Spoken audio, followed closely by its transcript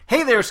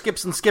there,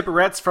 Skips and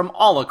Skipperettes from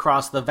all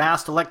across the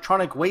vast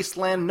electronic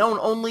wasteland known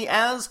only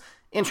as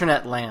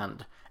Internet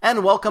Land,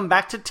 and welcome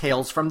back to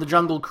Tales from the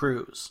Jungle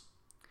Cruise.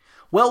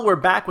 Well, we're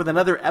back with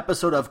another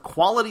episode of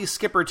Quality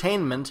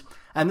Skippertainment,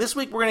 and this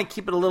week we're going to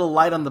keep it a little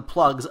light on the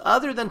plugs,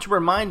 other than to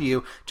remind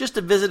you just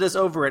to visit us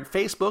over at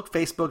Facebook,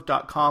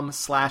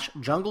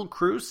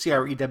 facebook.com/junglecruise,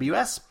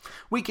 CREWS.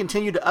 We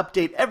continue to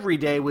update every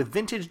day with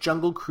vintage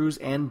Jungle Cruise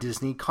and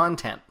Disney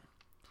content.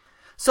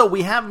 So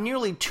we have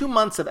nearly 2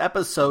 months of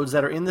episodes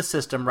that are in the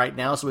system right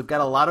now, so we've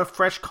got a lot of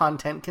fresh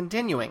content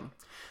continuing.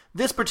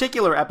 This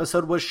particular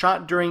episode was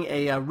shot during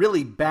a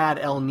really bad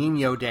El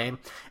Nino day,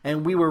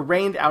 and we were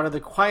rained out of the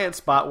quiet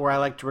spot where I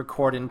like to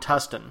record in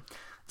Tustin.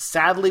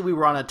 Sadly, we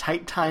were on a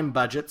tight time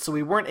budget, so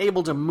we weren't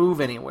able to move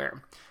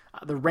anywhere.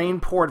 The rain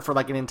poured for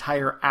like an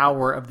entire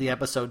hour of the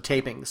episode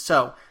taping,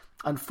 so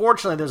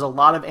unfortunately there's a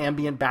lot of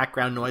ambient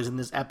background noise in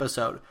this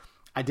episode.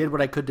 I did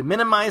what I could to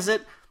minimize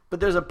it, but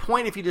there's a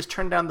point if you just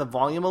turn down the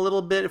volume a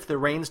little bit, if the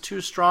rain's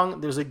too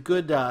strong, there's a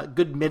good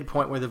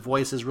midpoint where the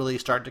voices really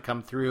start to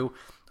come through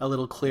a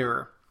little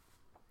clearer.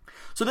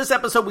 So this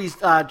episode we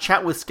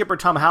chat with Skipper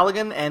Tom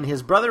Halligan and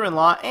his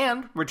brother-in-law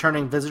and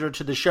returning visitor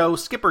to the show,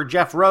 Skipper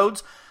Jeff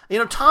Rhodes. You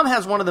know, Tom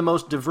has one of the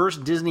most diverse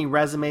Disney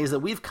resumes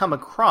that we've come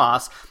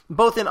across,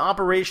 both in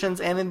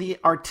operations and in the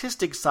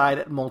artistic side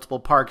at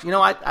multiple parks. You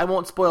know, I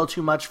won't spoil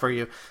too much for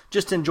you.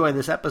 Just enjoy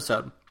this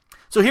episode.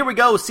 So here we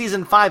go,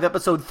 Season 5,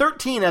 Episode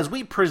 13, as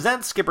we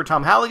present Skipper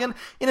Tom Halligan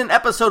in an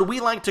episode we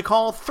like to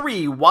call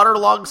 3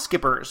 Waterlogged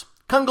Skippers.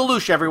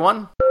 Kungaloosh,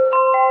 everyone.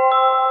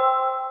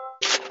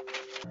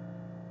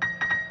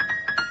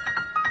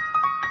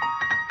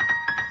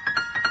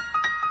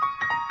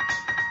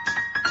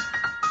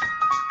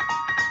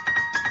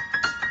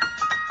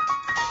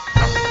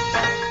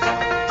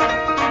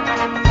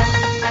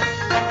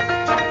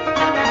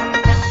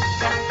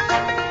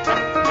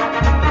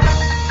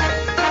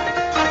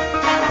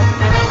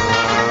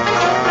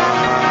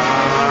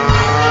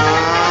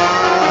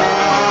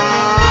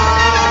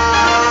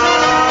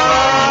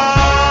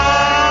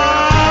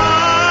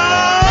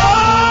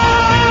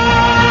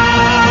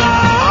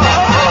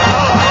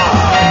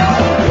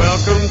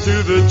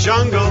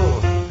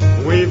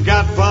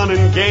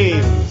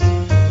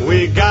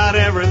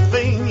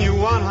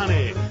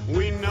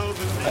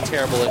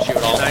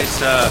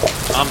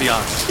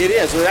 Ambiance. It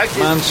is. Well,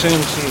 actually,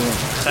 monsoon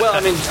season. Well,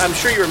 I mean, I'm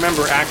sure you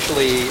remember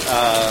actually,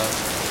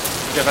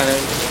 Jeff, I know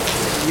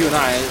you and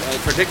I,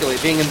 particularly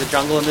being in the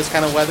jungle in this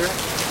kind of weather.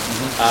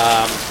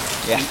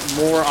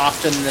 More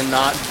often than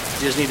not,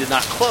 Disney did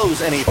not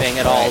close anything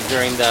at all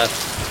during the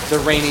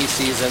rainy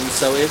season,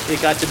 so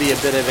it got to be a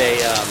bit of a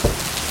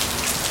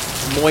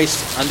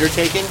moist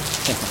undertaking.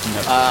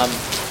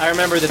 I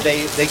remember that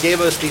they gave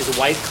us these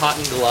white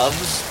cotton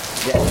gloves.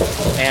 Yeah.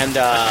 And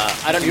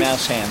I don't Mickey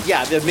Mouse hands.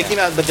 Yeah, they're Mickey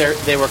Mouse, but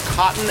they were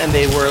cotton and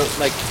they were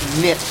like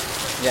knit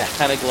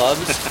kind of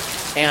gloves.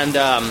 And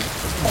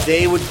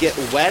they would get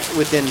wet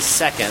within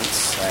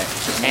seconds. Right.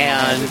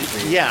 And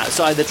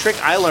so the trick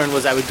I learned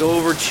was I would go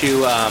over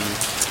to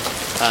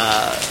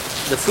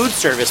the food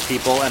service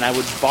people and I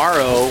would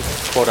borrow,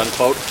 quote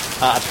unquote,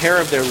 a pair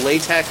of their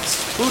latex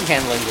food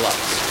handling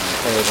gloves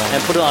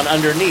and put it on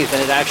underneath,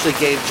 and it actually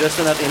gave just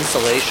enough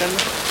insulation.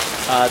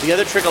 The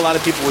other trick a lot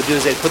of people would do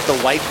is they'd put the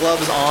white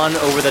gloves on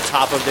over the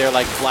top of their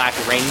like black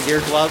reindeer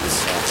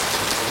gloves,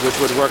 which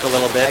would work a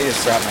little bit. I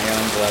just brought my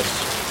own gloves.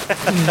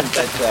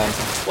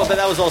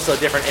 But that was also a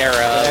different era.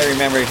 I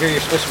remember here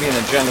you're supposed to be in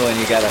the jungle and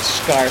you got a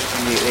scarf.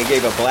 They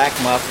gave a black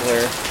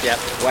muffler,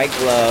 white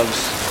gloves,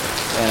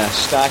 and a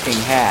stocking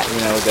hat. You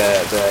know,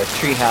 the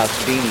treehouse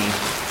beanie.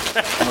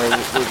 we're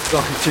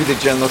going through the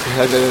jungle.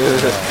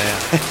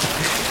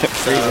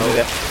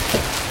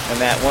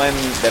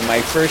 And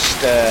my first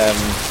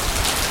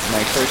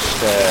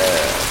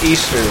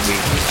Easter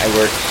week I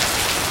worked,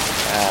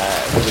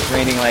 it was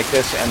raining like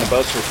this and the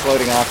boats were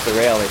floating off the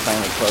rail. They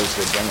finally closed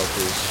the Jungle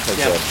Cruise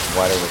because the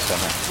water was so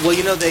high. Well,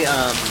 you know,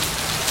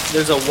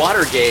 there's a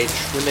water gauge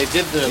when they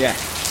did the... Yeah.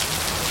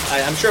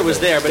 I'm sure it was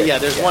there, but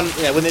there's one...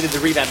 Yeah, when they did the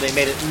revamp, they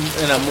made it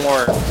in a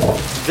more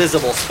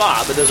visible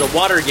spot, but there's a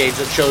water gauge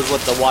that shows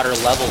what the water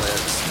level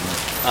is.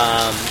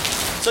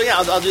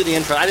 I'll do the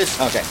intro. You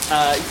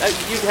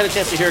had a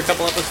chance to hear a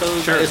couple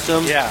episodes, sure. I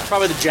assume? Yeah.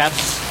 Probably the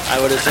Jets,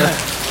 I would assume.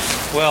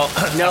 Well,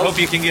 I hope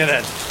you can get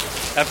an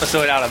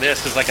episode out of this,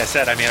 because like I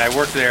said, I mean, I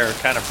worked there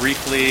kind of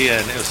briefly,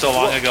 and it was so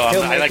long ago,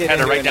 I like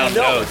kind of write down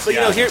notes.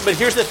 But,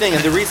 here's the thing,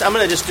 and the reason, I'm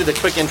going to just do the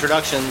quick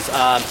introductions.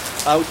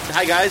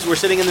 Hi, guys. We're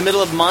sitting in the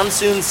middle of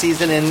monsoon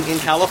season in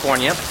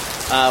California,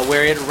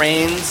 where it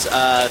rains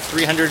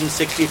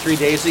 363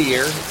 days a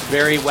year. It's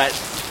very wet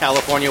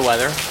California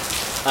weather.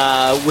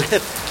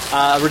 With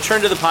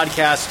return to the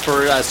podcast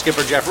for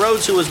Skipper Jeff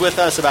Rhodes, who was with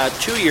us about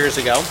 2 years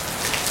ago.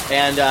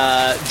 And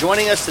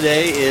joining us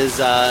today is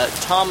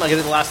Tom, I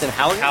get the last name,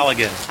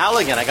 Halligan?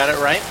 Halligan, I got it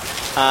right.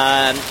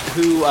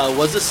 Who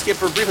was a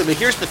skipper briefly. But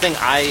here's the thing,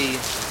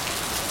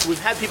 we've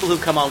had people who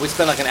come on, we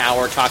spend like an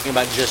hour talking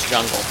about just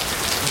Jungle.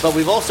 But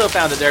we've also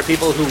found that there are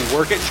people who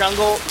work at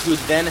Jungle who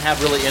then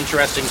have really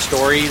interesting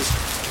stories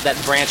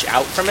that branch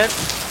out from it.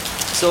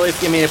 So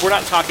if we're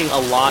not talking a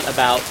lot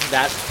about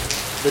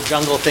the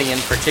jungle thing in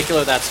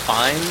particular, that's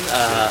fine.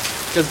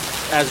 Because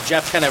as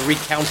Jeff kind of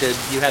recounted,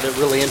 you had a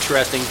really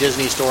interesting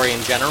Disney story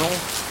in general.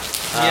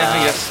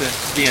 I guess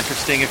it'd be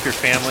interesting if your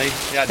family.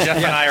 Yeah, Jeff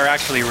and I are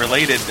actually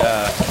related.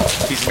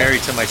 He's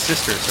married to my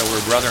sister, so we're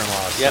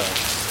brother-in-laws. Yep.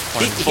 So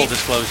full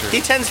disclosure.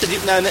 He tends to do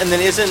now, and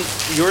then isn't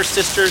your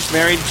sister's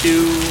married to?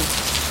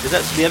 Is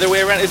that the other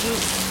way around?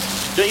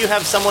 Don't you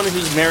have someone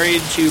who's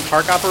married to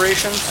park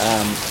operations?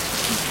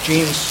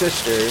 Gene's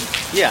sister.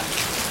 Yeah.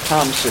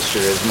 Tom's sister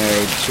is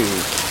married to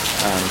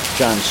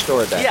John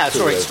Storbeck. Yeah,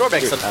 sorry,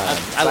 Storbeck's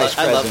vice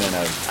president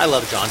of. I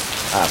love John.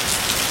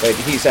 But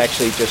he's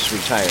actually just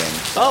retiring.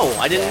 Oh,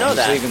 I didn't know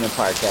that. He's leaving the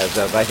park as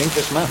of, I think,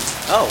 this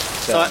month. Oh,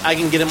 so I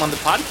can get him on the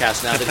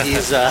podcast now that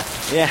he's...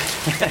 Yeah.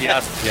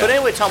 But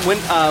anyway, Tom,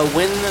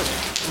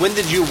 when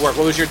did you work?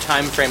 What was your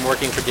time frame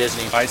working for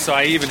Disney? So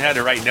I even had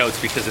to write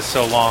notes because it's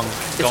so long.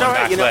 It's all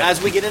right.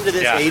 As we get into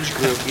this age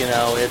group,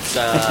 it's...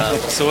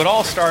 So it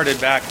all started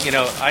back,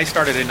 I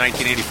started in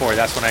 1984.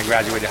 That's when I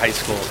graduated high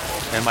school.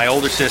 And my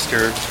older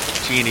sister,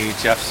 Jeannie,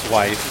 Jeff's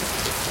wife,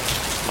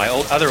 my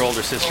other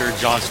older sister,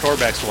 John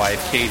Storbeck's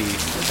wife, Katie,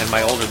 and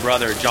my older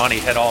brother, Johnny,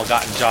 had all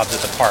gotten jobs at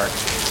the park.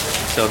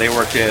 So they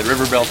worked at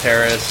Riverbell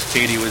Terrace,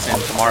 Katie was in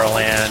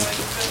Tomorrowland,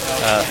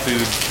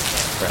 food,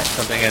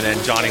 something, and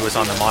then Johnny was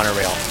on the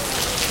monorail.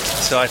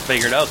 So I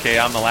figured, okay,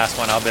 I'm the last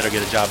one, I'll better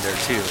get a job there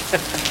too.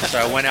 So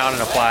I went out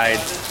and applied,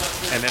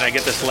 and then I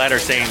get this letter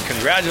saying,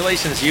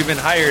 congratulations, you've been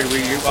hired.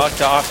 We're about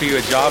to offer you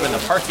a job in the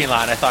parking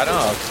lot. And I thought,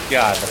 oh,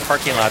 God, the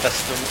parking lot.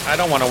 I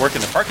don't want to work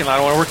in the parking lot.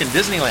 I want to work in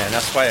Disneyland.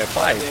 That's why I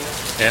applied.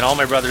 And all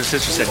my brothers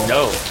and sisters said,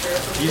 no,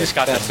 you just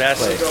got the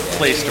best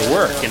place to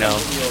work,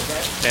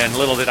 And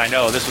little did I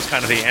know, this was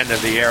kind of the end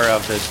of the era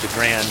of the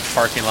grand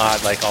parking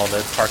lot, like all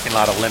the parking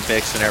lot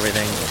Olympics and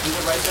everything.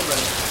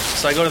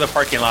 So I go to the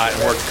parking lot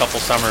and work a couple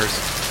summers.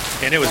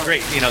 And it was great,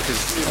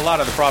 because a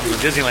lot of the problems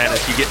with Disneyland is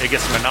it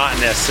gets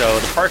monotonous. So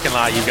the parking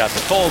lot, you've got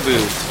the toll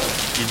booth,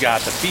 you've got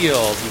the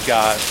field, you've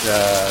got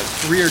the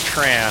rear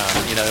tram.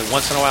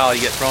 Once in a while you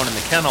get thrown in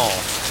the kennel.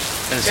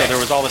 And so there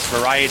was all this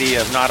variety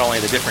of not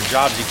only the different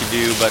jobs you could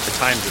do, but the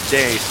times of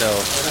day. So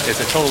it's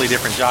a totally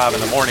different job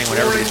in the morning when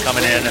everybody's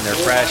coming in and they're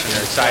fresh and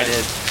they're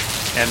excited.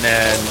 And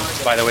then,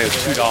 by the way, it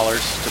was $2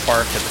 to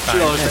park at the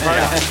time. $2 to park.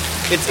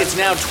 Yeah. It's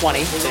now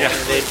 $20.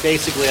 They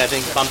basically, I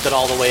think, bumped it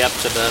all the way up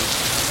to the...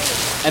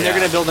 And they're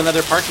going to build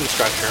another parking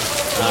structure.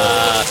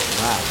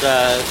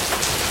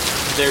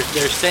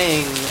 They're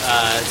saying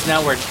it's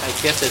now where, I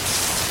guess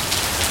it's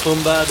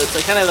Pumbaa. That's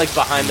kind of like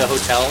behind the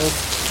hotel,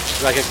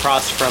 like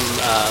across from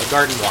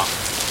Garden Walk.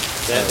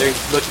 They're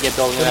looking at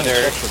building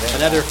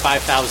another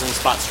 5,000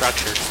 spot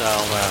structure. So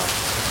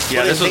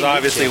yeah, this was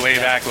obviously way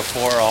back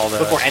before all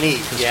the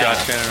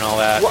construction and all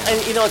that. Well,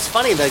 and it's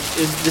funny, like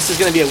this is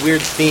going to be a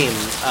weird theme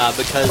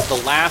because the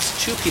last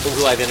two people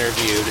who I've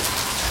interviewed,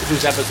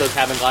 whose episodes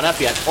haven't gone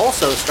up yet,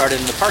 also started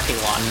in the parking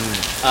lot.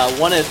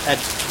 One at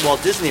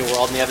Walt Disney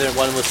World, and the other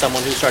one was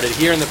someone who started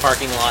here in the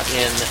parking lot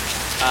in,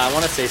 I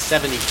want to say,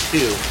 72.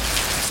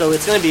 So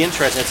it's going to be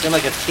interesting. It's going to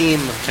be like a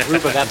theme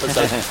group of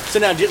episodes. So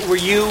now, were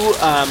you,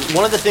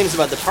 one of the things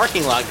about the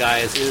parking lot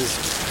guys is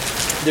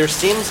there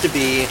seems to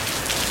be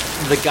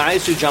the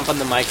guys who jump on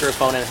the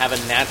microphone and have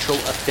a natural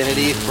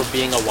affinity for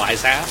being a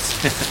wise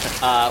ass.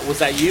 Was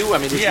that you? I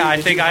mean, did you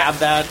have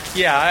that?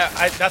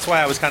 Yeah, that's why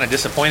I was kind of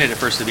disappointed at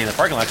first to be in the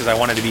parking lot, because I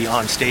wanted to be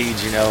on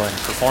stage, and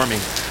performing.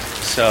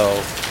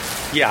 So,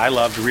 yeah, I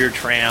loved rear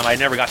tram. I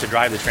never got to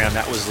drive the tram.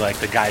 That was like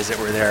the guys that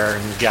were there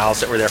and gals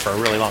that were there for a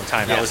really long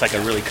time. That was like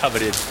a really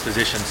coveted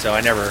position, so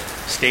I never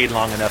stayed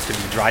long enough to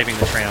be driving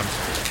the tram.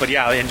 But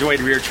yeah, I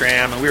enjoyed rear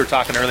tram, and we were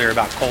talking earlier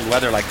about cold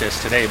weather like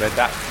this today, but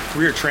that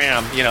rear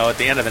tram, at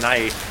the end of the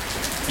night,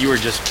 you were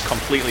just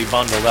completely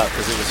bundled up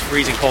because it was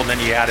freezing cold, and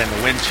then you add in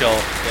the wind chill.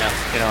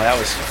 That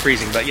was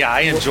freezing. But yeah,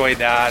 I enjoyed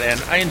that,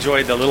 and I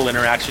enjoyed the little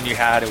interaction you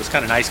had. It was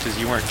kind of nice because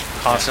you weren't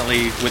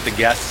constantly with the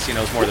guests. It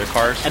was more their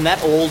cars. And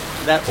that old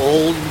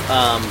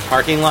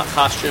parking lot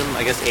costume,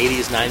 I guess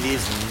 80s,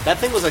 90s, that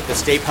thing was like the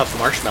Stay Puft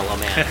Marshmallow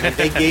Man. I mean,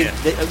 they gave.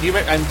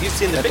 You've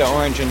seen the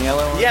orange and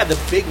yellow one? Yeah, the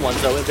big one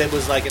though. It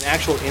was like an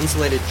actual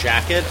insulated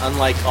jacket,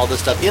 unlike all the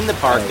stuff in the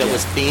park that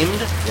was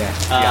themed.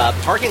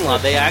 Parking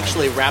lot, they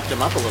actually wrapped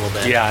them up a little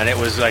bit. Yeah, and it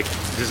was like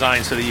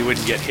designed so that you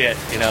wouldn't get hit,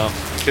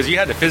 because you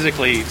had to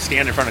physically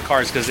stand in front of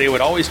cars because they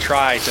would always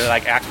try to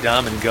like act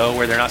dumb and go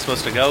where they're not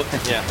supposed to go.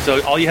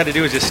 So all you had to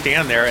do was just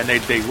stand there, and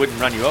they wouldn't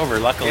run you over,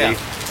 luckily.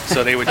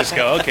 So they would just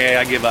go, okay,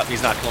 I give up.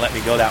 He's not going to let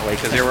me go that way,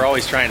 because they were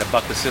always trying to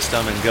buck the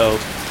system and go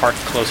park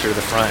closer to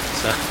the front.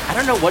 So I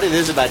don't know what it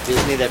is about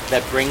Disney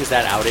that brings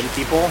that out in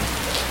people,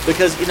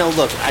 because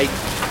look,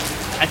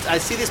 I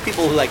see these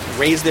people who like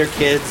raise their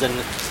kids, and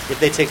if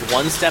they take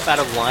one step out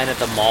of line at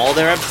the mall,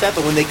 they're upset.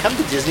 But when they come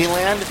to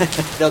Disneyland,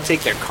 they'll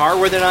take their car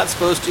where they're not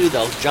supposed to.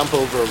 They'll jump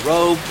over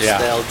ropes.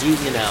 They'll do,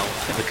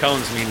 The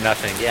cones mean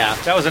nothing. Yeah.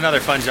 That was another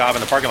fun job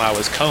in the parking lot,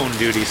 was cone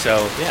duty.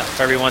 So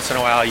every once in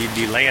a while, you'd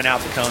be laying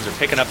out the cones or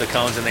picking up the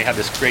cones, and they had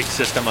this great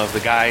system of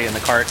the guy in the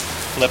cart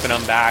flipping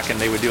them back, and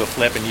they would do a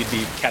flip, and you'd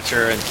be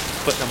catcher and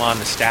putting them on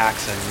the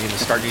stacks and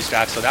start new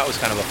stacks. So that was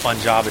kind of a fun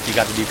job if you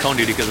got to do cone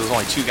duty because there was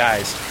only 2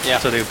 guys. Yeah.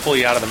 So they would pull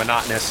you out of the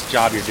monotonous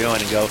job you're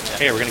doing and go,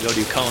 hey, we're going to go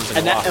do cones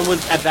and go off. And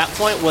at that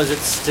point, was it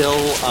still?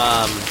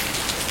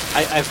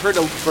 I've heard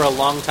for a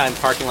long time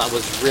parking lot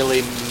was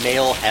really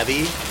male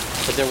heavy.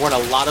 But there weren't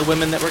a lot of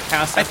women that were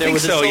cast out there. I think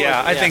so,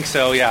 yeah. I think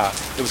so, yeah.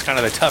 It was kind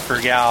of the tougher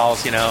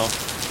gals, kind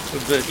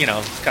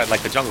of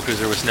like the Jungle Cruise.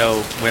 There was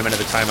no women at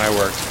the time I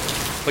worked.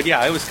 But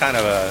yeah, it was kind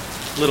of a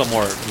little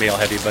more male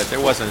heavy, but there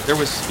was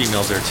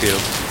females there too.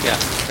 Yeah.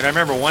 And I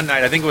remember one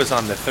night, I think it was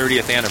on the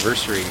 30th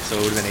anniversary, so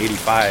it would have been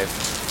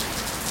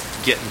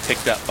 85, getting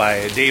picked up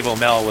by Dave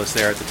O'Mell was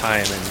there at the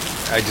time, and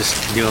I just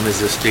knew him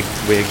as this big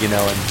wig, and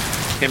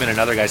him and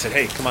another guy said,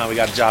 hey, come on, we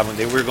got a job. And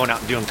they were going out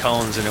and doing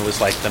cones, and it was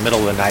like the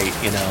middle of the night,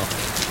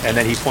 And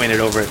then he pointed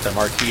over at the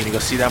marquee, and he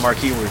goes, see that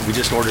marquee? We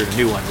just ordered a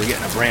new one. We're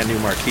getting a brand new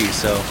marquee.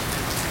 So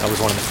I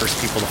was one of the first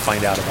people to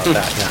find out about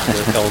that.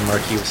 Yeah, the old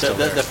marquee was still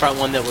there. The front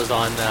one that was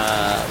on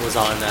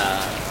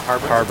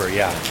Harbor? Harbor,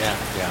 yeah.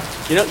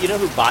 You know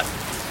who bought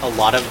a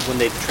lot of, when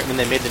they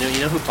made the new,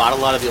 who bought a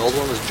lot of the old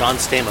one was John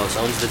Stamos,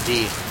 owns the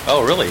D.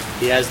 Oh, really?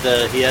 He has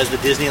the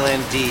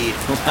Disneyland D.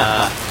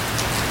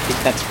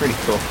 That's pretty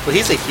cool. Well,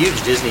 he's a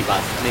huge Disney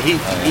buff. I mean,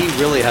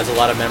 he really has a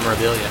lot of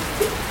memorabilia.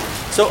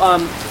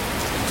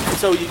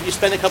 So you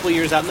spent a couple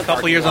years out in the parking lot. A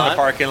couple years on the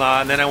parking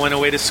lot, and then I went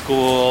away to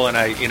school, and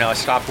I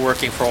stopped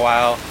working for a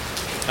while.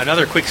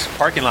 Another quick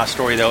parking lot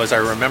story, though, is I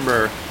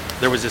remember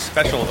there was this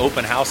special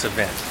open house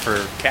event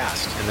for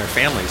cast and their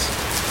families,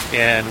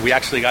 and we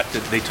actually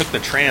they took the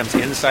trams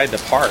inside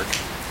the park,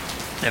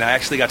 and I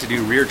actually got to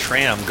do rear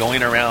tram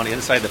going around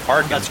inside the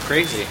park. That's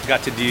crazy.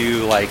 Got to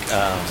do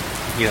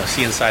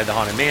see inside the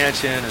Haunted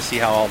Mansion and see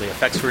how all the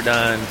effects were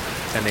done,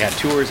 and they had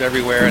tours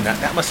everywhere, and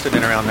that must have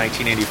been around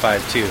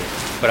 1985 too.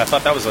 But I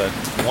thought that was a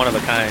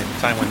one-of-a-kind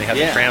time when they had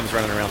the trams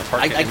running around the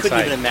park. I couldn't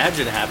even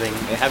imagine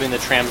having the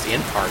trams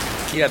in park.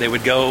 Yeah, they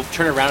would go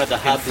turn around at the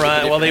hub.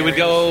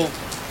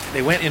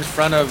 They went in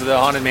front of the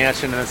Haunted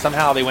Mansion, and then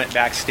somehow they went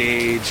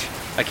backstage.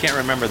 I can't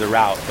remember the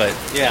route, but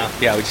yeah,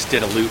 we just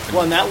did a loop.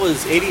 Well, and that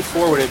was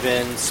 84 would have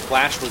been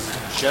Splash was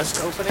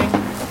just opening.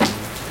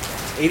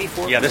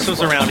 84. Yeah, this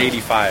was around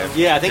 85.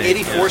 Yeah, I think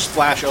 84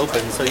 Splash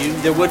opened, so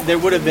there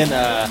would have been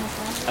a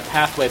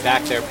pathway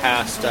back there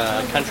past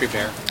Country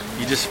Bear.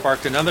 You just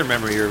sparked another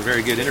memory. You're a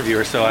very good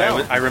interviewer. So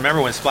I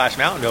remember when Splash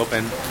Mountain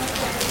opened,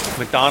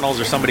 McDonald's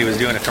or somebody was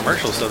doing a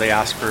commercial, so they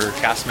asked for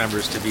cast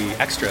members to be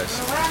extras.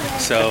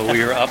 So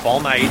we were up all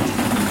night,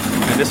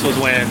 and this was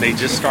when they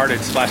just started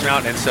Splash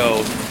Mountain, and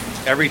so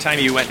every time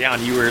you went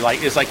down, you were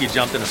it's like you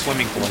jumped in a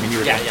swimming pool. I mean, you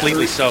were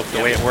completely soaked the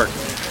way it worked.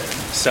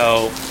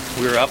 So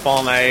we were up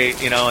all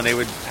night, and they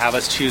would have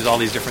us choose all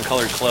these different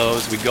colored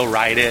clothes. We'd go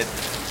ride it,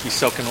 be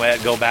soaking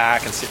wet, go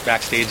back and sit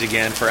backstage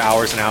again for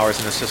hours and hours,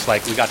 and it's just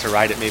like we got to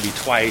ride it maybe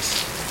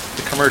twice.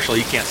 The commercial,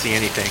 you can't see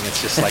anything.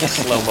 It's just like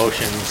slow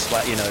motion.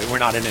 We're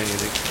not in any of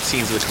the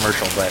scenes of the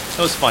commercial, but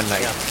it was a fun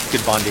night. Yeah.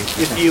 Good bonding.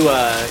 If you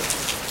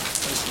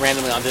just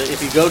randomly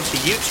if you go to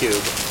YouTube,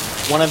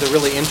 one of the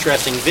really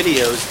interesting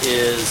videos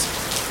is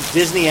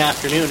Disney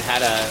Afternoon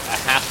had a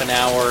half an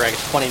hour,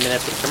 20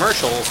 minutes of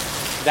commercials.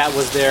 That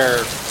was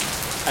their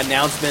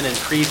announcement and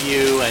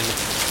preview, and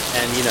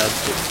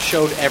it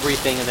showed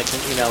everything in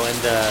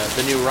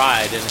the new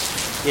ride, and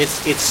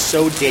it's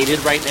so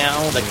dated right now.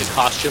 Like the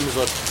costumes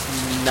look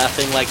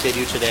nothing like they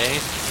do today,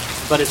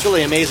 but it's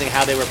really amazing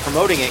how they were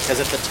promoting it, because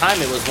at the time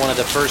it was one of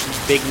the first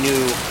big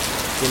new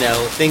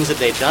things that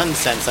they'd done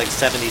since like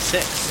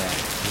 76. Yeah.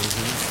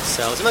 Mm-hmm.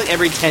 So it's like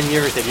every 10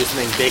 years they do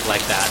something big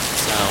like that.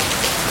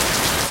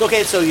 So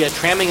okay, so yeah,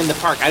 tramming in the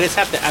park. I just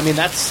have to. I mean,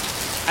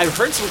 I've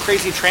heard some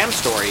crazy tram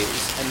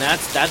stories, and that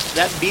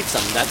beats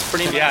them. That's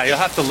pretty much. Yeah, you'll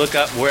have to look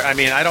up where. I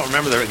mean, I don't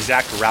remember the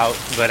exact route,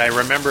 but I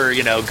remember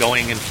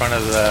going in front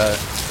of the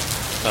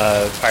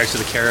Pirates of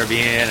the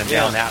Caribbean and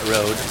down that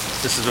road.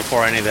 This is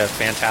before any of the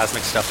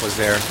Fantasmic stuff was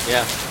there.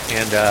 Yeah.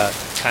 And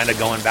kind of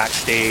going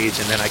backstage,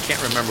 and then I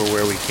can't remember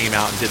where we came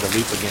out and did the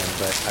loop again,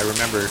 but I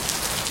remember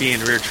being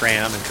rear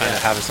tram and kind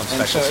of having some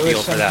special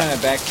feel for that. Kind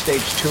of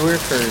backstage tour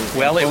for.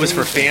 Well, it was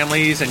for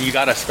families, and you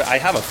got I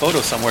have a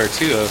photo somewhere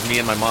too of me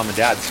and my mom and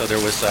dad. So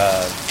there was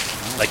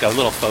like a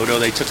little photo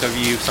they took of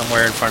you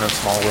somewhere in front of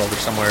Small World or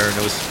somewhere, and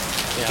it was.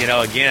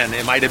 Again,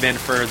 it might have been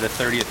for the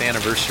 30th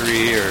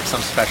anniversary or some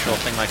special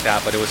thing like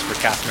that, but it was for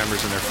cast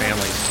members and their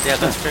families. Yeah,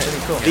 that's pretty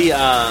cool.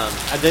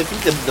 I think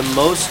the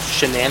most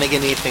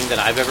shenanigan-y thing that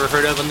I've ever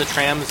heard of on the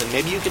trams, and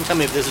maybe you can tell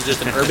me if this is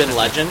just an urban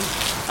legend.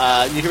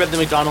 You hear about the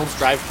McDonald's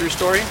drive-thru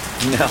story?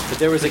 No. But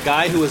there was a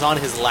guy who was on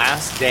his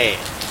last day,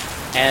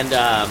 and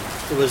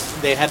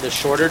they had the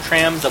shorter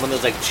trams, one of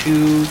those like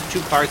two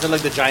cars, they're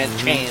like the giant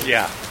chains.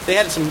 Yeah.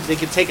 They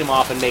could take them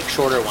off and make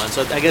shorter ones.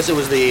 So I guess it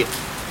was the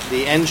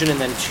engine and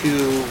then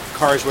 2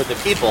 cars worth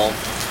of people,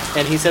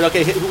 and he said,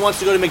 okay, who wants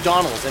to go to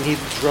McDonald's? And he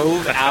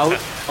drove out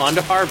onto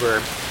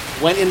Harbor,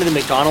 went into the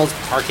McDonald's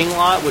parking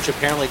lot, which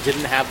apparently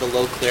didn't have the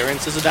low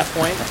clearances at that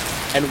point,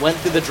 and went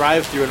through the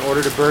drive-thru and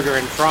ordered a burger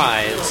and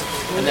fries,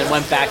 and then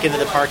went back into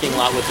the parking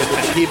lot with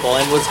the people,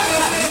 and was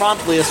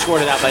promptly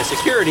escorted out by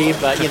security.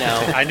 But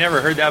I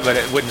never heard that, but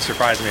it wouldn't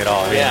surprise me at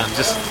all. I mean,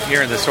 just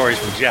hearing the stories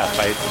from Jeff,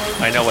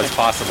 I know what's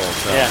possible.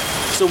 So. Yeah.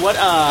 So what?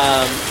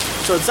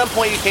 So at some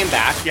point you came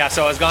back. Yeah.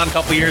 So I was gone a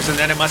couple years, and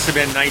then it must have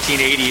been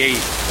 1988.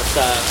 That's,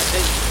 I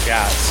think.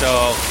 Yeah. So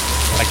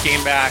I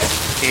came back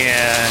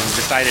and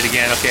decided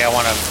again. Okay, I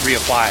want to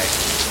reapply,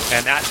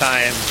 and that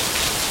time.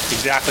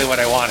 Exactly what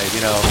I wanted,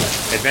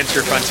 adventure,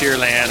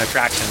 frontierland,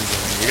 attractions.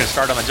 And you're going to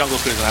start on the Jungle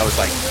Cruise, and I was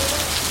like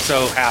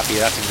so happy.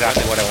 That's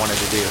exactly what I wanted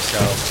to do. So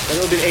that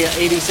would have been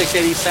 86,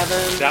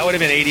 87? That would have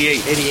been 88.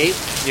 88?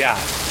 Yeah.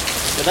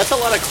 So that's a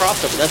lot of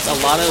crossover. That's a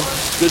lot of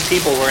good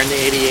people were in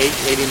the 88,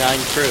 89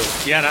 crew.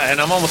 Yeah,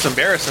 and I'm almost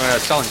embarrassed when I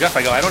was telling Jeff,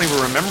 I go, I don't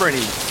even remember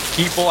any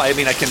people. I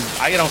mean,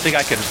 I don't think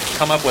I can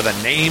come up with a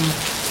name.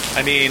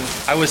 I mean,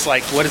 I was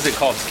like, what is it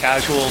called?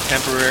 Casual,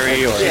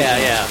 temporary, or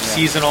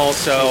seasonal.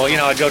 So,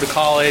 I'd go to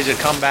college, I'd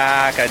come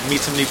back, I'd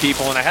meet some new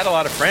people, and I had a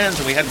lot of friends,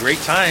 and we had great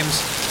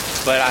times,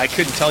 but I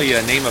couldn't tell you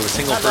a name of a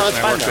single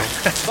person I worked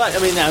with. But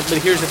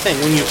here's the thing.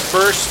 When you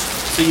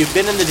so you've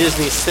been in the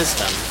Disney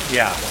system.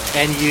 Yeah.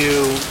 And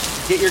you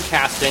get your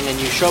casting, and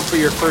you show up for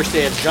your first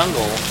day of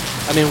Jungle.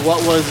 I mean,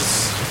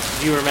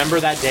 do you remember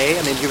that day?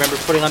 I mean, do you remember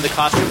putting on the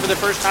costume for the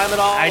first time at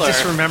all? I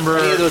just remember...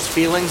 Any of those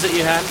feelings that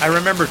you had? I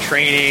remember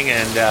training,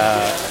 and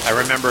I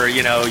remember,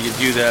 you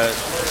do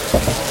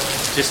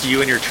just you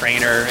and your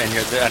trainer, and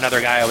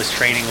another guy I was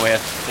training with.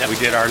 Yep. We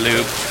did our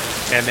loop,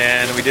 and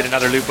then we did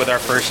another loop with our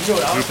first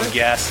group of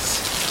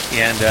guests,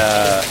 and,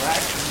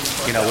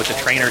 with the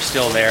trainer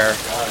still there.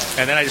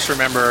 And then I just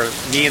remember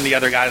me and the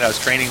other guy that I was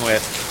training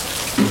with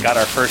got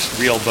our first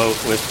real boat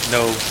with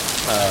no...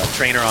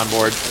 trainer on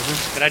board,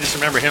 and I just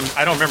remember him.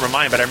 I don't remember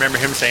mine, but I remember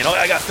him saying, "Oh,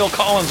 I got Phil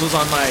Collins was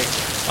on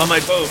my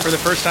boat for the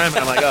first time,"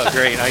 and I'm like, "Oh,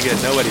 great!" And I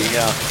get nobody.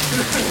 Yeah,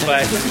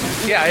 but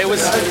yeah, it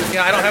was.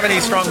 I don't have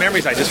any strong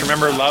memories. I just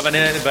remember loving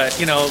it. But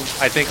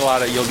I think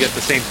you'll get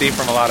the same theme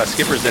from a lot of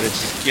skippers that it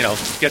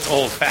gets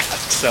old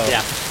fast. So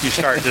you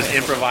start just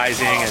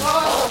improvising, and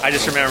I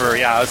just remember,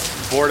 I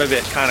was bored of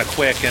it kind of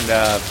quick, and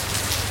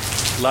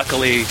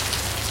luckily.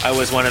 I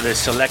was one of the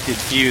selected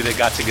few that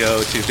got to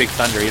go to Big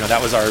Thunder.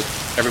 That was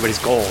everybody's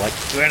goal. Like,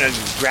 we're going to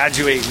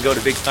graduate and go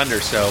to Big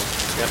Thunder. So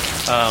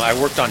I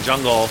worked on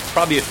Jungle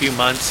probably a few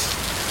months.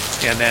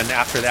 And then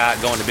after that,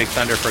 going to Big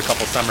Thunder for a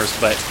couple summers,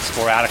 but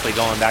sporadically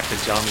going back to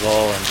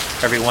Jungle. And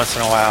every once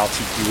in a while,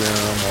 Tiki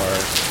Room or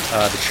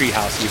the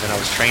Treehouse even I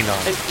was trained on.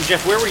 And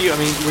Jeff, where were you? I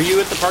mean, were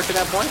you at the park at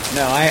that point?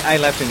 No, I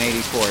left in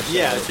 84.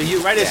 So you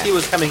as he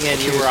was coming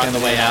in, you were on the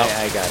way out.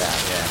 I got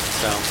out,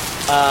 So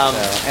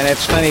and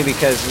it's funny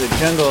because the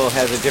Jungle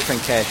has a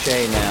different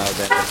cachet now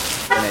than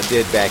it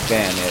did back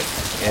then.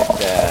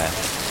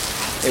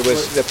 It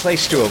was the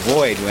place to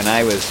avoid when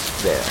I was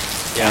there,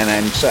 and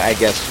I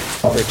guess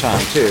for Tom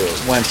too.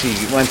 Once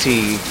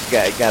he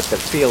got the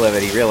feel of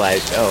it, he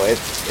realized,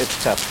 it's a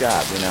tough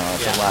job. It's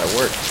a lot of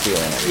work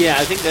feeling it. Yeah,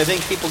 I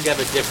think people get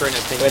a different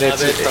opinion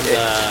of it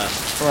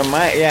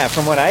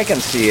from what I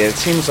can see. It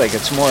seems like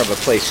it's more of a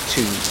place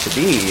to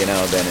be,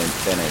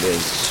 than it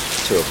is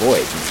to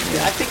avoid.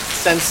 Yeah, I think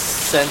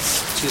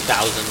since 2000,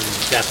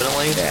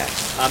 definitely. Yeah.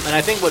 And I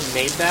think what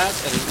made that,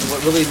 and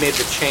what really made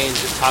the change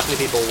in talking to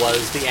people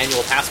was the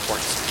annual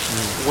passports.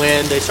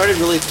 When they started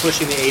really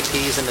pushing the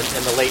APs in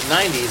the late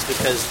 90s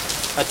because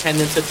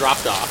attendance had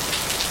dropped off.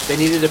 They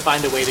needed to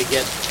find a way to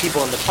get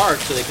people in the park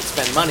so they could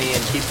spend money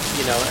and keep,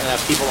 and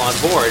have people on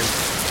board.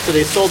 So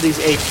they sold these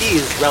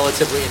APs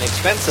relatively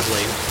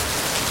inexpensively.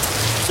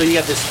 So you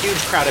have this huge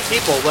crowd of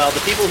people. Well,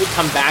 the people who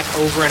come back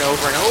over and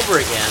over and over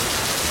again,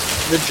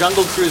 the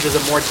Jungle Cruise is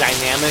a more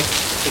dynamic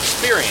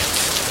experience.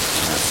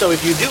 So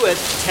if you do it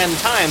 10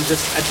 times,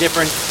 it's a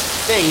different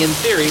thing in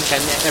theory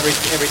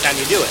every time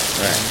you do it.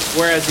 Right.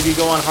 Whereas if you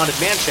go on Haunted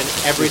Mansion,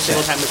 every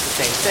single time it's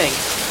the same thing.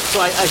 So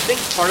I think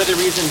part of the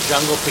reason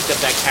Jungle picked up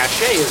that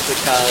cachet is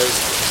because,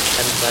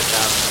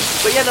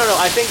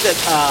 I think that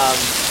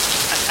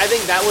I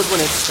think that was when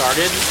it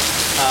started.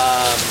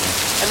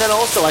 And then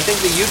also I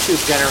think the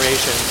YouTube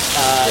generation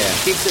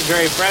keeps it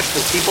very fresh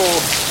because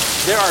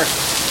there are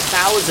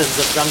thousands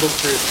of Jungle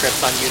Cruise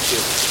trips on YouTube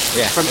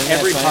from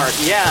every park.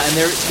 Yeah, and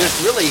there's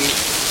really,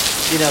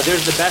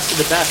 there's the best of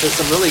the best. There's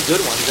some really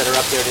good ones that are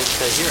up there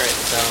to hear it.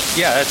 So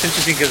yeah, that's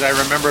interesting because I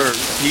remember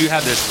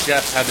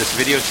Jeff had this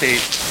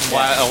videotape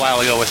a while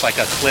ago with like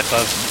a clip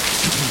of.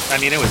 I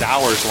mean, it was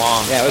hours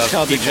long. Yeah, it was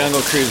called the Jungle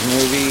Cruise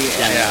Movie,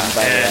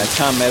 and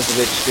Tom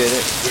Mesovich did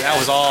it. That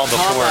was all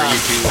before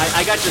YouTube.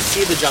 I got to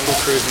see the Jungle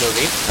Cruise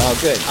movie. Oh,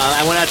 good.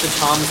 I went out to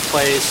Tom's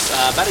place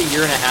about a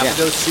year and a half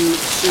ago. Sue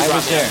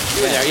brought me.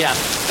 You were there,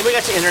 and we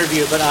got to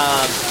interview. But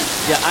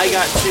I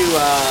got to.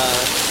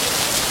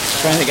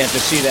 Finally got to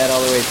see that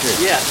all the way through.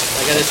 Yes,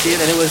 I got to see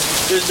it, and it was.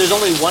 There's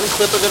only one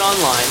clip of it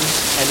online,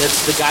 and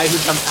it's the guy who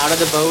jumped out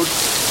of the boat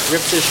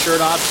rips his shirt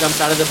off,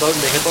 jumps out of the boat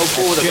in the hippo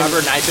pool with a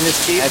rubber knife in his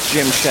teeth. That's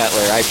Jim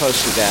Shetler. I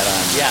posted that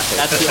on. Yeah,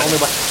 that's the only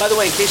one. By the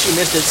way, in case you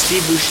missed it,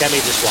 Steve Buscemi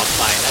just walked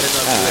by. I don't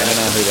know. I don't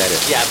know who that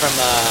is. Yeah, from.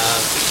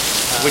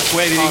 Which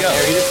way did he go?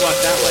 He just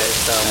walked that way.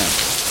 So.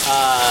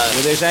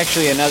 Well, there's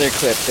actually another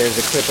clip. There's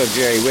a clip of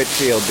Jerry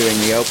Whitfield doing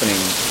the opening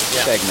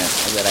segment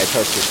that I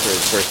posted for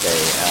his birthday.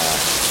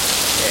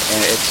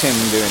 And it's him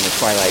doing the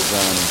Twilight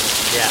Zone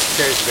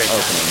Jerry's a great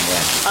opening.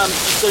 guy.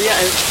 So yeah,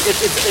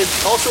 it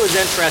also is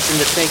interesting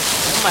to think,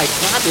 oh my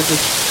God, this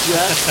is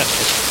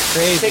just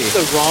Crazy. takes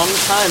the wrong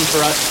time for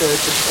us to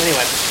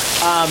anyway.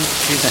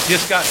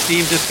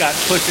 Steve just got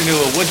pushed into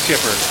a wood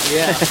chipper.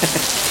 Yeah.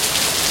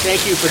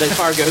 Thank you for the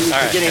cargo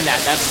for getting that.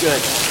 That's good.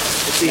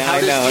 Let's see,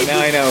 Now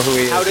I know who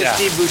he is. How does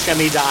Steve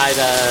Buscemi die?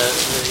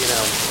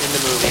 In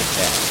the movie.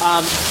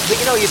 Yeah.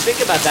 But you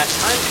think about that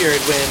time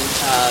period when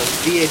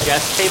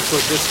VHS tapes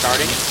were just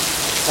starting,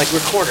 like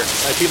recorders.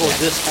 Like people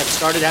just had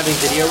started having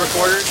video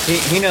recorders.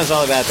 He knows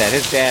all about that.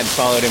 His dad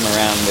followed him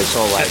around his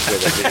whole life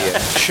with a video,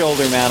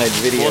 shoulder-mounted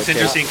video. Well, it's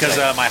interesting because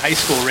my high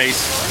school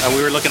race, we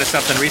were looking at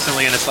something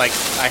recently, and it's like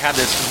I had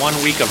this 1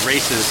 week of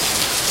races,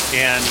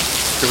 and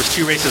there was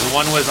 2 races.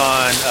 One was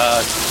on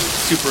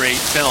Super 8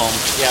 film,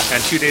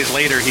 and 2 days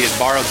later he had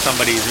borrowed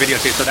somebody's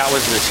videotape, so that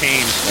was the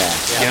change.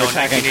 We're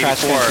talking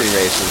cross-country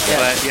races.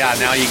 But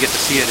now you get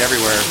to see it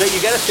everywhere. But you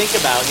got to think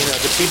about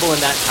the people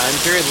in that time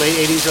period, late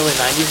 80s, early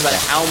 90s, about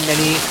how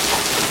many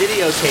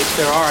videotapes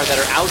there are that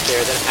are out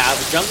there that have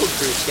Jungle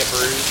Cruise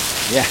skippers.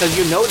 Yeah. Because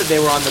you know that they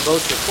were on the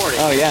boats recording.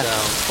 Oh, yeah.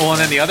 So. Well, and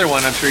then the other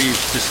one I'm sure you've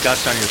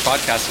discussed on your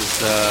podcast is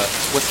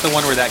what's the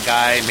one where that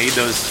guy made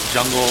those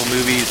jungle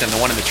movies and the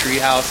one in the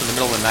treehouse in the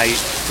middle of the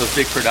night, those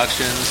big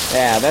productions?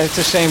 Yeah, that's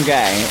the same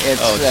guy.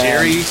 It's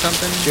Jerry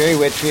something? Jerry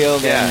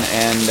Whitfield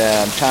and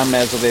Tom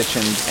Meslovich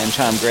and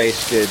Tom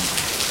Grace did.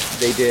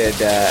 They did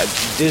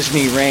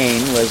Disney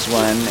Rain was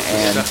one,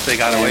 and they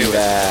got away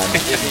with.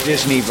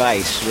 Disney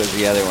Vice was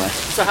the other one.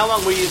 So how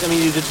long were you? I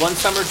mean, you did 1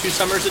 summer, 2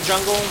 summers at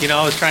Jungle.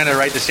 I was trying to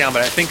write this down,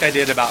 but I think I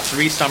did about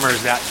 3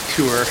 summers that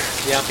tour.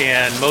 Yeah.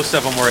 And most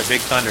of them were at Big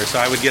Thunder, so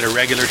I would get a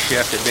regular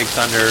shift at Big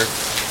Thunder,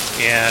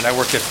 and I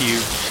worked a few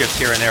shifts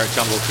here and there at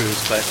Jungle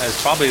Cruise. But it was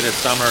probably the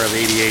summer of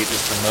 '88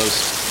 is the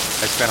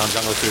most I spent on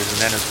Jungle Cruise,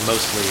 and then it's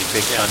mostly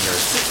Big Thunder.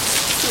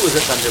 Sue was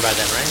at Thunder by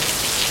then, right?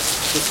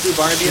 Was Sue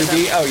Barnaby at that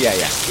point? Oh, yeah.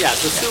 Yeah,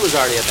 so Sue was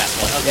already at that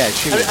point. Okay. Yeah,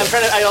 she was. I'm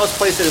trying to. I always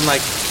place it in like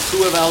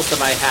who else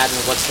am I had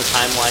and what's the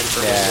timeline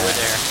for when you were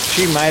there.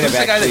 She might have. Who's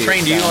the guy that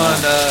trained you on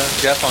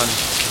Jeff on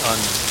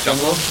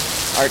Jungle?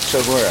 Art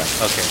Sohura.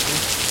 Okay.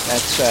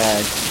 That's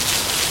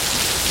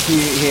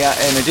he.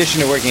 In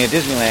addition to working at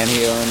Disneyland,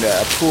 he owned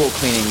a pool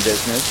cleaning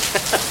business,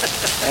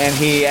 and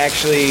he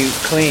actually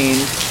cleaned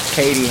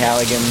Katie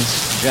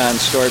Halligan's John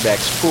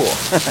Storbeck's pool.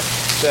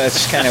 So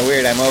it's kind of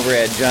weird. I'm over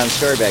at John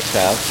Storbeck's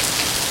house.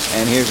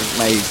 And here's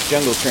my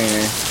jungle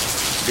trainer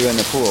doing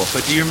the pool.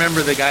 But do you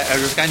remember the guy? There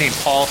was a guy named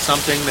Paul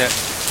something that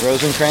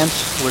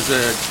Rosenkrantz was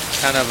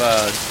had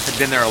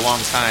been there a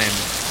long time.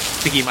 I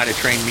think he might have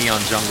trained me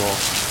on Jungle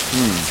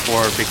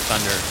for Big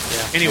Thunder.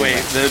 Yeah. Anyway,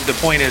 the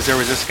point is there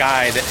was this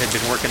guy that had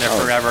been working there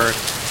forever,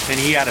 and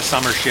he had a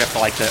summer shift,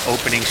 like the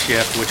opening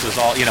shift, which was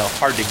all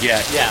hard to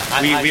get. Yeah,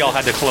 we all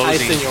had the closing.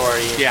 High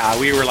seniority. Yeah,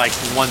 we were like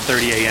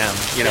 1:30 a.m.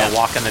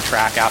 Walking the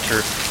track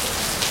after,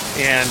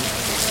 and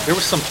there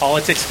was some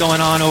politics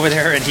going on over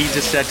there, and he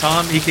just said,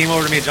 Tom, he came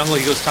over to me at Jungle,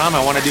 he goes, Tom,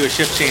 I want to do a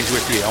shift change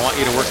with you. I want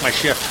you to work my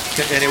shift.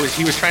 And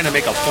he was trying to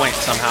make a point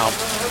somehow.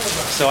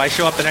 So I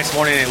show up the next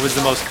morning, and it was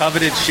the most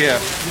coveted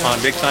shift on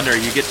Big Thunder.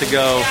 You get to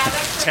go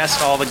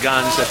test all the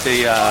guns at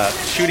the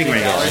shooting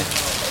range.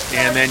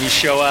 And then you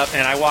show up,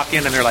 and I walk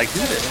in, and they're like, who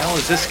the hell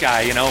is this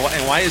guy,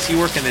 and why is he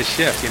working this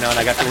shift, and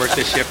I got to work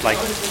this shift like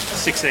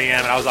 6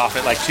 a.m., and I was off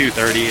at like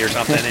 2:30 or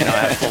something, I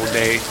had a full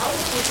day,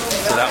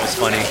 so that was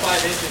funny.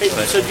 Hey,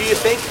 so do you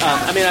think,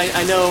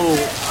 I know,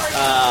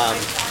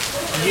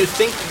 do you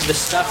think the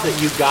stuff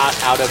that you got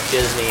out of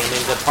Disney,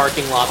 the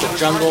parking lot, the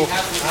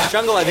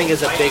Jungle I think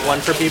is a big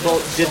one for people,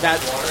 did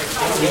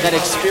that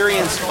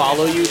experience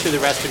follow you through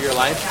the rest of your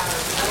life?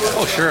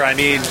 Oh, sure. I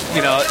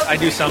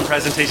do some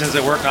presentations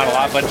at work, not a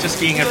lot, but just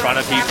being in front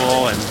of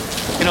people and,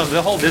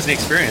 the whole Disney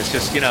experience,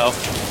 just,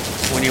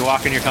 when you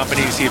walk in your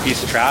company, you see a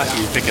piece of trash,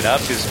 you pick it up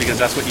just because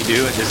that's what you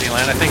do at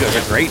Disneyland. I think it was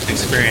a great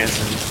experience.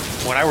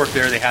 And when I worked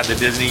there, they had the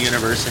Disney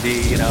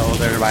University,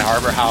 there by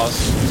Harbor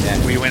House.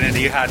 Yeah. We went in,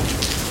 you had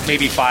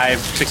maybe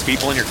 5-6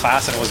 people in your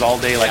class, and it was all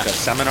day like a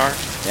seminar.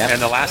 Yeah.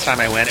 And the last time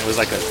I went, it was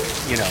like a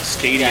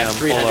stadium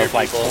full of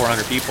like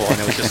 400 people, and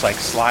it was just like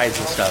slides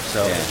and stuff.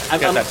 So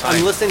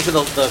I'm listening to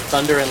the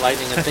thunder and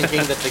lightning and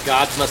thinking that the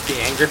gods must be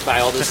angered by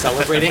all this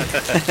celebrating.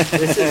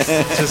 This is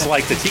just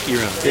like the tiki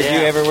room. Did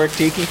you ever work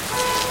tiki?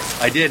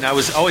 I did, and I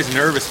was always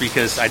nervous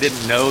because I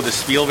didn't know the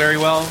spiel very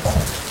well.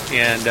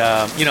 And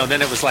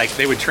then it was like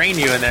they would train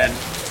you, and then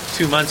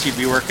 2 months you'd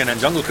be working on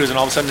Jungle Cruise, and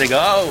all of a sudden they go,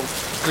 oh,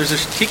 there's a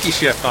tiki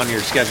shift on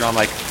your schedule. I'm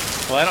like,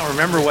 well, I don't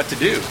remember what to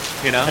do,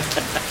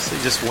 So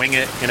you just wing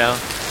it,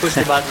 Push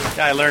the button.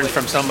 I learned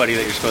from somebody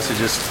that you're supposed to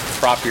just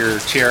prop your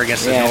chair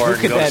against the door who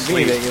and could go that to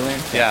sleep. Be that you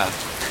learned? Yeah.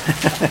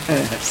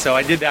 So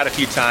I did that a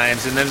few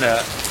times, and then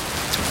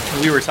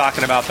we were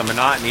talking about the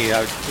monotony.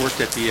 I worked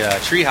at the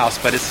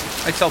Treehouse, but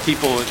I tell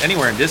people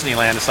anywhere in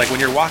Disneyland, it's like when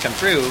you're walking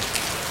through,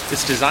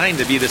 it's designed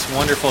to be this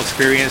wonderful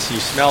experience. You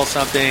smell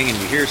something and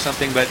you hear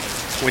something, but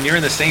when you're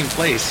in the same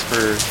place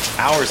for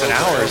hours and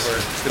hours,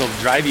 it'll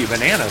drive you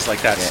bananas.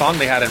 Like that song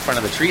they had in front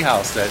of the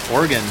Treehouse, that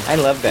organ. I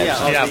love that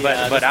song. Yeah,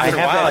 but after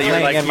a while,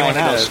 you're like, in my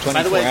house.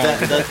 By the way,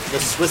 the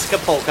Swiska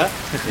polka.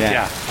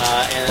 Yeah.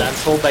 And I'm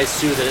told by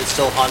Sue that it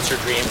still haunts her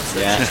dreams.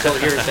 That she still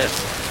hears it.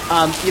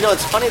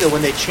 It's funny though,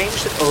 when they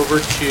changed it over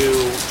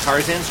to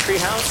Tarzan's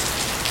Treehouse,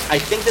 I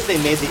think that they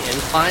made the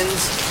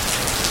inclines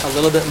a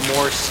little bit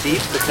more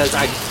steep, because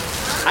I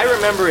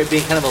remember it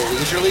being kind of a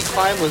leisurely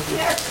climb.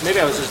 Maybe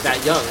I was just that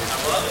young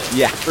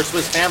for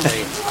Swiss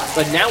Family.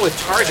 But now with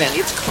Tarzan,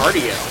 it's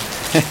cardio.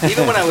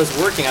 Even when I was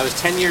working, I was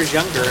 10 years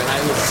younger,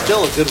 and it was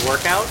still a good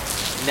workout.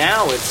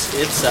 Now it's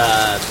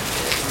the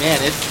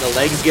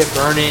legs get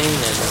burning.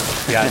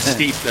 Yeah, it's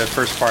steep, the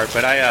first part.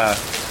 But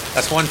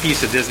that's one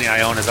piece of Disney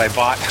I own, is I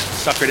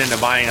suckered into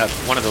buying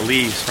one of the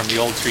leaves from the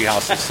old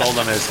Treehouse and sold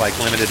them as like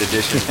limited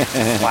edition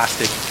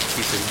plastic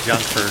piece of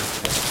junk for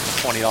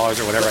 $20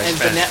 or whatever I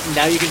spent. But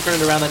now you can turn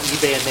it around on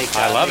eBay and make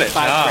I love it.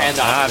 $5,000 off of it.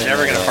 I'm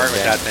never going to part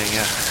with that thing,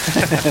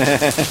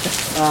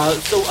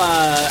 So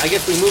I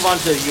guess we move on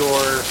to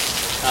your,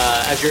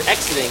 as you're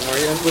exiting, or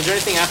was there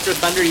anything after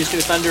Thunder? You just do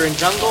Thunder and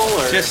Jungle?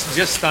 Or?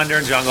 Just Thunder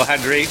and Jungle.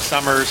 Had great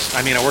summers.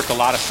 I mean, I worked a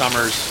lot of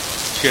summers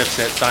shifts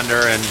at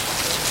Thunder, and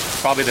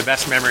probably the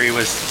best memory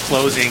was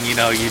closing.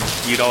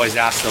 You'd always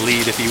ask the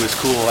lead if he was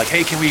cool, like,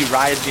 hey, can we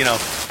ride,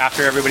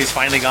 after everybody's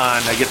finally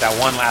gone, I get that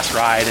one last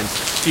ride, and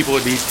people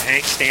would be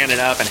standing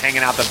up and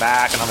hanging out the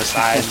back and on the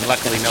side, and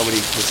luckily nobody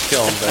was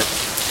killed, but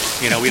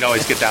we'd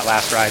always get that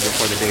last ride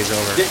before the day's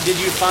over. Did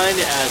you find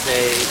as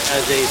a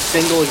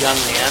single young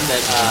man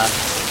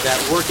that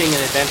working in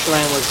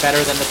Adventureland was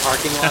better than the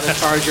parking lot as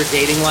far as your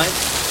dating life?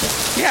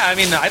 Yeah, I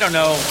mean, I don't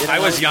know. I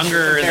was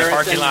younger in the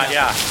parking lot,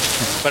 yeah.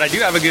 But I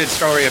do have a good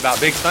story about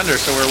Big Thunder.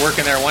 So we're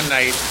working there one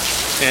night,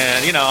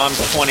 and, I'm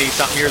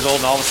 20-something years old,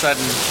 and all of a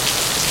sudden,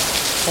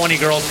 20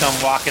 girls come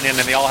walking in,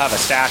 and they all have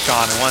a sash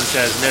on, and one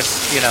says, Miss,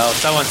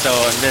 so-and-so,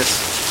 and Miss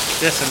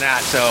this and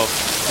that. So,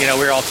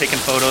 we're all taking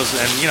photos,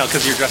 and,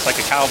 because you're dressed like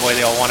a cowboy,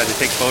 they all wanted to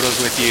take photos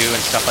with you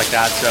and stuff like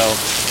that. So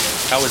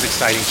that was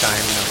exciting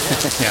time,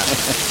 Yeah.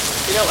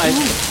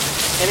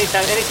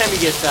 Anytime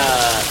you get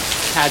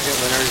pageant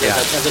winners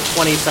as a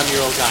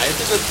 20-some-year-old guy,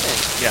 it's a good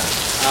thing. Yeah.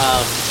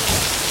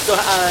 So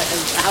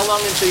how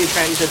long until you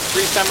tried? You said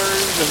 3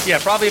 summers?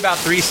 Yeah, probably about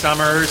 3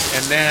 summers,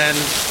 and then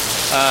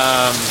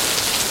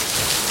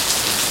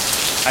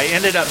I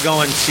ended up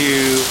going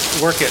to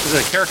work as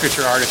a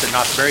caricature artist at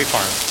Knott's Berry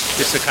Farm.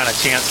 Just a kind of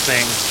chance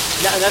thing.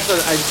 Yeah, and that's what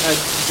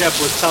Jeff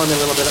was telling me a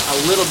little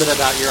bit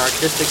about your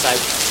artistic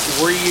side.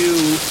 Were you,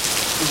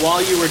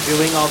 while you were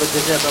doing all the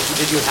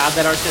did you have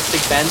that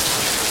artistic bent?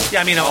 Yeah,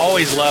 I mean, I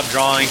always loved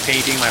drawing,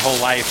 painting my whole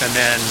life, and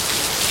then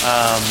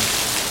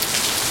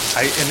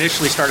I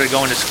initially started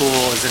going to school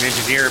as an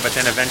engineer, but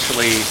then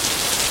eventually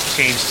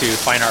changed to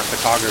fine art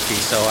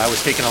photography. So I was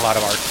taking a lot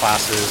of art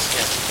classes,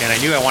 and I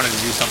knew I wanted to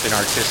do something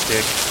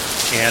artistic.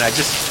 And I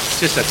just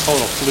a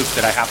total fluke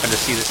that I happened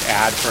to see this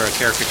ad for a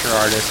caricature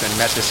artist and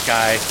met this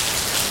guy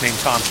named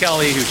Tom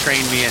Kelly who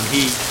trained me, and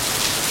he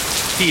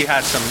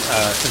had some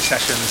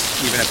concessions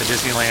even at the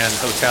Disneyland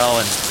Hotel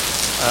and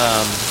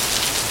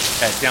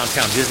at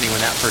Downtown Disney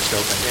when that first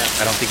opened. Yeah.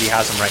 I don't think he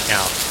has them right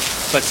now.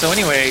 But so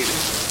anyway,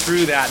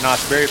 through that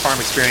Knott's Berry Farm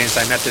experience,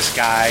 I met this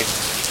guy,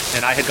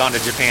 and I had gone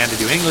to Japan to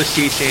do English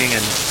teaching,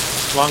 and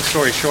long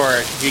story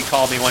short, he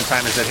called me one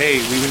time and said,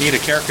 hey, we need a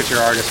caricature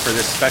artist for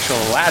this special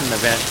Aladdin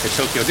event at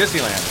Tokyo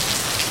Disneyland.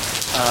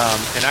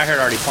 And I had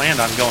already planned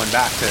on going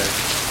back to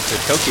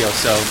Tokyo,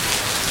 so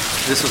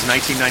this was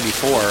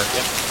 1994.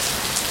 Yep.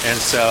 And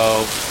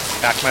so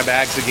packed my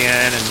bags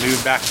again and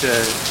moved back to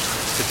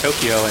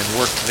Tokyo and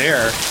worked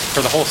there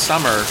for the whole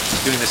summer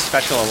doing this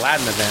special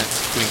Aladdin event,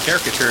 doing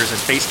caricatures and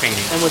face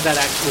painting. And was that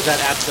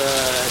at the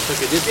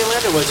Tokyo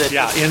Disneyland, or was it?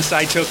 Yeah,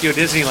 inside Tokyo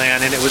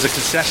Disneyland, and it was a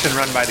concession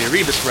run by the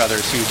Arribas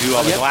brothers who do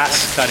all the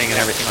glass cutting and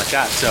everything like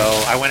that. So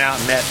I went out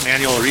and met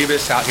Manuel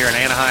Arribas out here in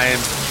Anaheim,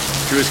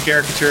 drew his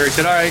caricature. He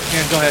said, all right,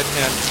 go ahead.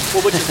 And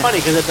well, which is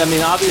funny because,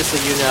 obviously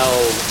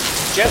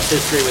Jeff's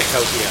history with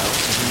Tokyo.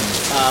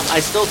 Mm-hmm. I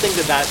still think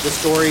that the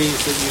stories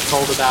that you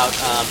told about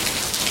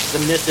the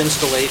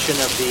misinstallation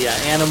of the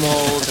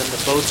animals and the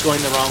boats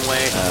going the wrong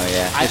way. Oh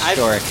yeah,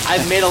 historic.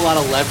 I've made a lot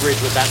of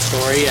leverage with that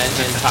story and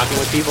talking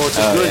with people. It's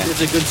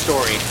a good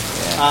story.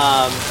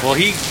 Yeah. Well,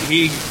 he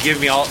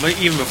gave me all,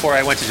 even before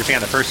I went to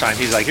Japan the first time,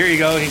 he's like, here you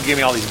go. He'd give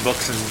me all these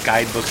books and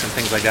guidebooks and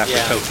things like that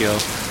for Tokyo.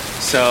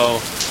 So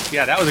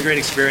yeah, that was a great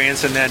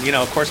experience. And then,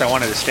 of course I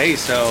wanted to stay.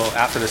 So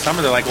after the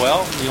summer, they're like,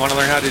 well, you want to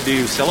learn how to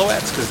do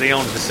silhouettes? Because they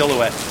owned the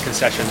silhouette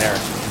concession there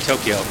in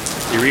Tokyo.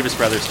 The Arribas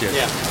brothers did.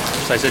 Yeah.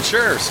 So I said,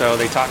 sure. So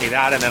they taught me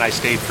that, and then I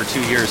stayed for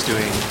 2 years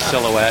doing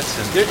silhouettes.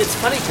 And it's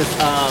funny because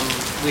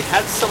we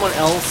had someone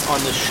else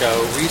on the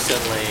show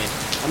recently.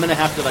 I'm going to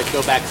have to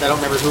go back because I don't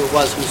remember who it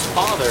was, whose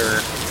father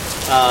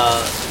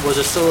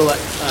was a silhouette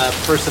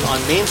person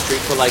on Main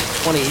Street for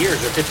 20 years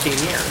or 15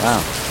 years.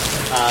 Wow.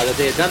 that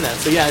they had done that.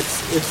 So yeah,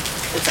 it's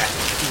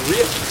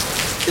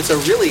a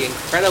really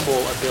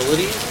incredible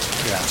ability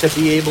to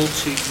be able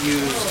to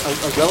use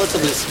a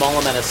relatively small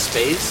amount of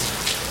space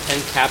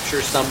and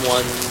capture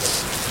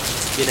someone's,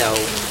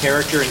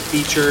 character and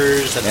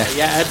features. And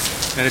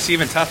and it's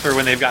even tougher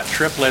when they've got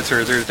triplets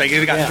or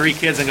they've got 3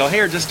 kids and go,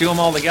 here, just do them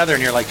all together.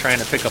 And you're like trying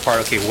to pick apart,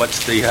 okay,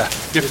 what's the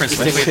difference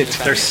between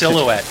their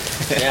silhouette?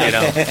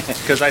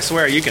 Because I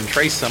swear you can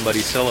trace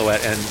somebody's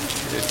silhouette, and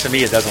to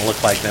me it doesn't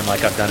look like them,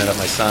 like I've done it of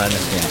my son.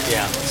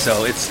 And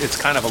so it's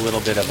kind of a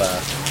little bit of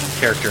a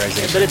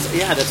characterization. But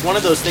that's one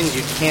of those things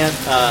you can't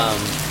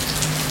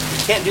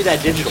do that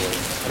digitally.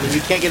 I mean,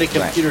 you can't get a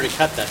computer to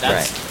cut that.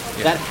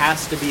 That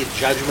has to be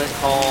judgment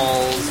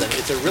calls, and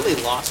it's a really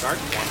lost art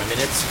form. I mean,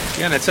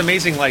 and it's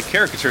amazing, like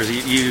caricatures.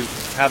 You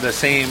have the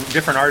same,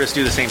 different artists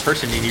do the same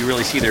person, and you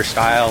really see their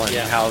style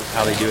and how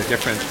they do it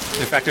different.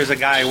 In fact, there's a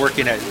guy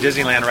working at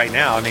Disneyland right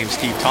now named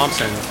Steve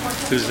Thompson,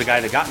 who's the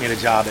guy that got me the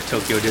job at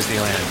Tokyo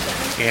Disneyland,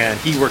 and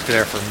he worked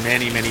there for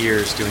many, many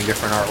years doing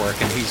different artwork,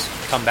 and he's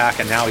come back,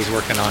 and now he's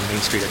working on Main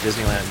Street at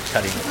Disneyland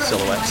cutting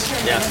silhouettes.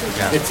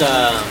 It's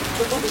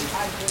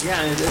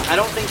I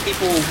don't think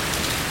people.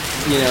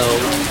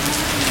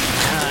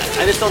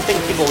 I just don't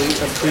think people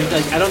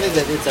I don't think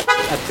that it's a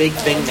big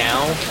thing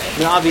now. I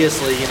mean,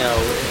 obviously,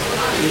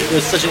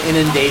 there's such an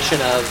inundation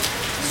of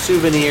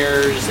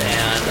souvenirs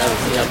and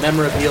of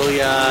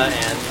memorabilia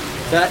and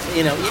that,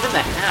 even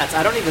the hats.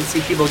 I don't even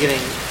see people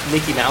getting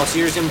Mickey Mouse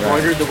ears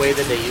embroidered the way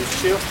that they used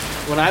to.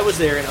 When I was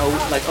there in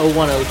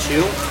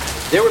 0102,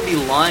 there would be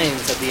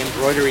lines at the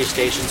embroidery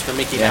stations for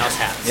Mickey Mouse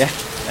hats. Yeah.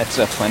 That's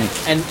so funny.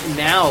 And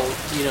now,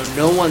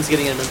 no one's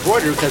getting them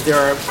embroidered because there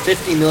are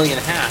 50 million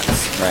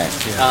hats. Right.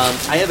 Yeah.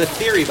 I have a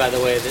theory, by the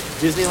way, that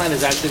Disneyland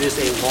is actually just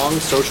a long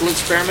social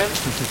experiment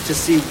to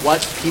see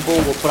what people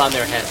will put on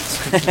their heads.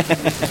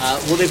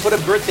 Will they put a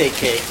birthday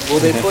cake? Will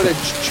they put a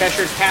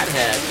Cheshire cat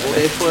head? Will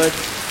they put...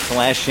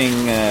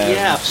 Flashing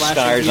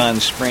stars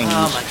on springs.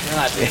 Oh, my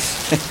God.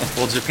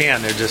 Well,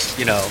 Japan, they're just,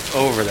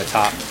 over the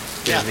top.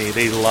 Disney,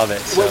 they love it.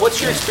 So. Well,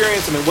 what's your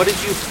experience? I mean, what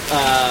did you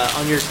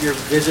on your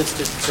visits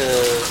to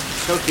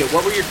Tokyo?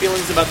 What were your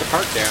feelings about the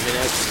park there? I mean,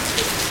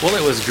 well,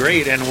 it was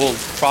great, and we'll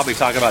probably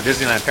talk about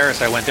Disneyland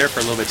Paris. I went there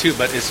for a little bit too,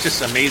 but it's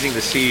just amazing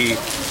to see.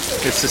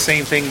 It's the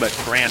same thing but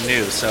brand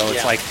new. So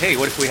it's like, hey,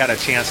 what if we had a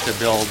chance to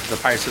build the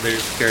Pirates of the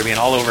Caribbean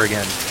all over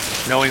again,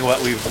 knowing what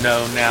we've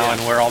known now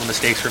and where all the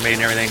mistakes were made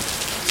and everything.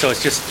 So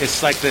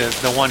it's like the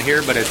one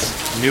here, but it's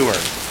newer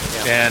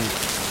and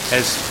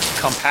as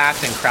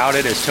compact and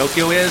crowded as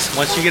Tokyo is,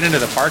 once you get into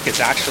the park,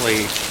 it's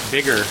actually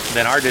bigger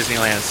than our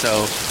Disneyland.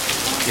 So,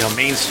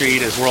 Main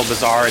Street is World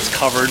Bazaar. It's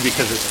covered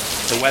because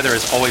the weather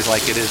is always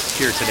like it is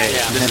here today.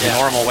 This is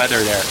normal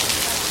weather there.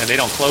 And they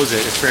don't close it.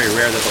 It's very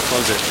rare that they'll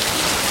close it.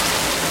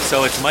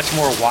 So it's much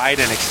more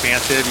wide and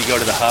expansive. You go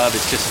to the hub,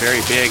 it's just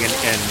very big.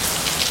 And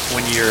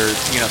when you're,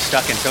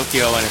 stuck in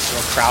Tokyo and it's so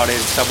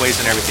crowded, subways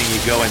and everything, you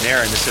go in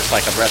there and it's just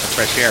like a breath of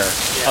fresh air.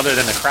 Other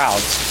than the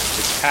crowds,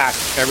 it's packed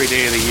every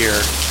day of the year,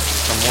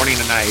 from morning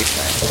to night,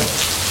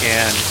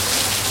 and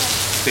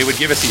they would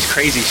give us these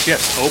crazy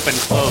shifts, open,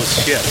 close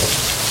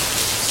shifts.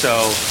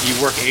 So you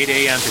work 8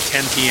 a.m. to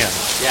 10 p.m.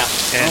 Yeah.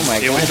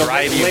 And it would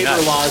drive you nuts.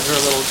 Labor laws are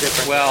a little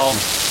different. Well,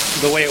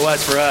 the way it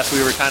was for us,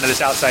 we were kind of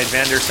this outside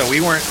vendor, so we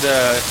weren't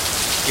the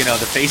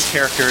face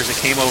characters that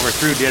came over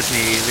through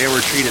Disney. They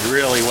were treated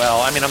really well.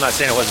 I mean, I'm not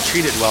saying it wasn't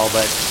treated well,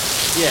 but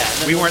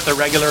we weren't the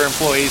regular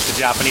employees, the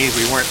Japanese.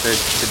 We weren't the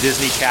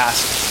Disney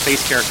cast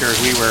face characters.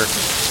 We were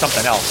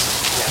something else.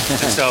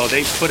 And so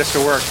they put us to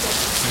work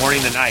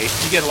morning to night.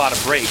 You get a lot of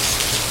breaks,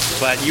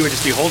 but you would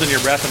just be holding your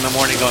breath in the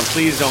morning going,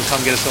 please don't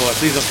come get a silhouette.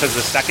 Please don't, because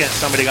the second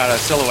somebody got a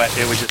silhouette,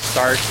 it would just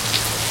start,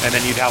 and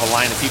then you'd have a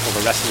line of people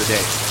the rest of the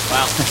day.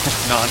 Wow.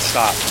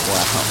 Non-stop.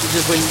 Wow.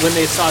 Just when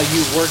they saw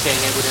you working,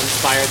 it would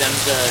inspire them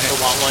to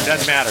want one. It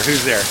doesn't matter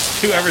who's there.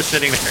 Whoever's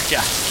sitting there,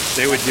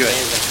 they would do it.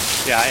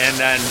 Yeah, and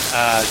then,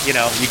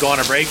 you go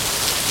on a break,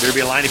 there'd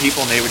be a line of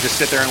people, and they would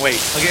just sit there and wait.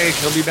 Okay,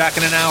 he'll be back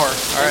in an hour.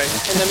 All right.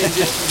 And I mean,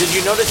 did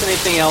you notice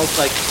anything else?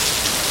 Like,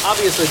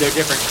 obviously they're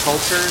different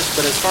cultures,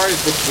 but as far as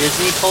the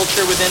Disney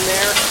culture within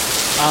there,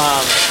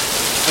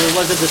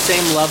 was it the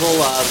same level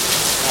of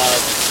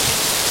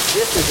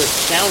this is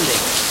astounding.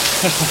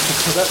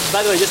 By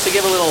the way, just to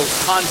give a little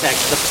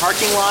context, the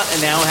parking lot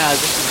now has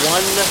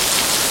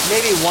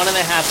maybe 1.5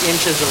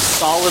 inches of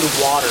solid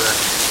water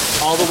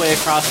all the way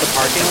across the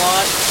parking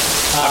lot.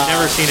 I've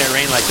never seen it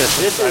rain like this.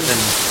 This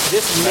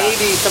may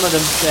be some of the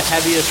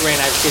heaviest rain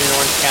I've seen in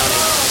Orange County.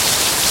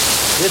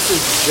 This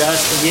is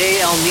just yay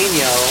El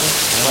Nino.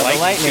 Well,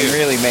 the lightning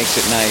really makes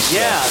it nice.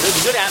 Yeah,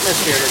 there's a good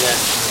atmosphere to this.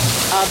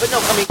 But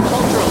no, I mean,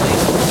 culturally,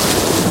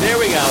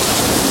 there we go.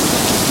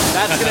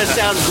 That's going to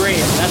sound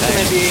great. That's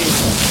going to be...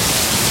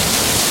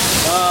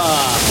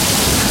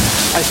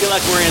 I feel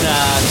like we're in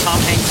Tom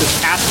Hanks'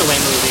 Castaway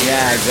movie.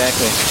 Yeah,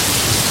 exactly.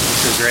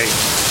 This is great.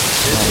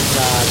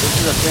 This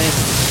is a thing.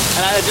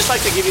 And I'd just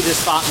like to give you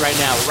this thought right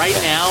now. Right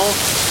now,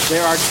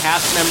 there are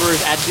cast members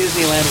at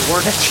Disneyland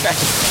working.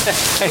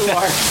 who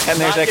are And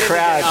there's not a getting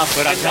crowd. the day off.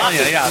 But I'm And telling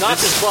you, yeah, Not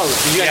this- just closed.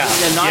 You guys,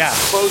 yeah, not yeah.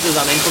 closes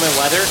on inclement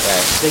weather.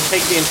 Right. They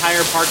take the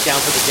entire park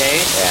down for the day.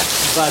 Yeah.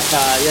 But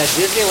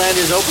Disneyland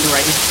is open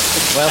right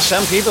now. Well,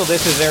 some people,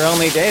 this is their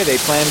only day. They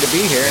plan to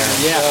be here.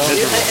 Yeah, So,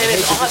 and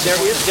it's odd.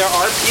 There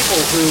are people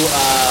who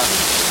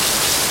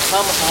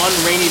come on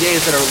rainy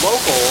days that are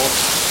local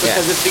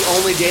because it's the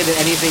only day that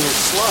anything is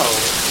slow.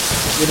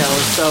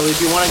 So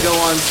if you want to go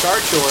on Star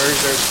Tours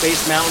or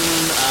Space Mountain,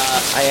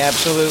 I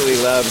absolutely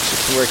loved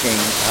working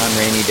on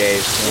rainy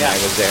days when I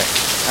was there.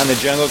 On the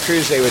Jungle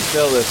Cruise, they would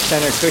fill the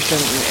center cushion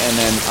and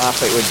then off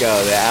it would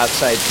go. The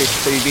outside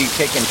cushion, so you'd be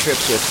taking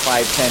trips with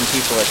 5, 10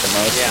 people at the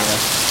most,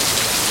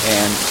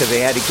 and because they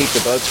had to keep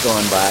the boats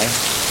going by.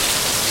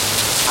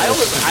 It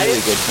was a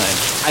really good time.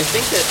 I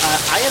think that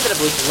I ended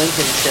up with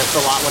Lincoln ships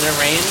a lot when it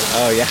rained,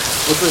 Oh yeah,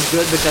 which was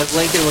good because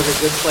Lincoln was a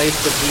good place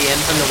to be in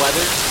from the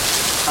weather.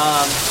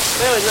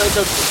 But anyway,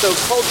 so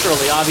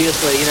culturally,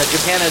 obviously,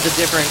 Japan has a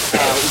different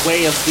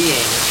way of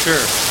being. Sure.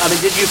 I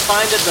mean, did you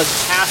find that the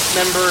cast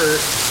member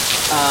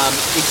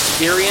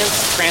experience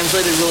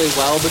translated really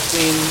well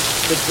between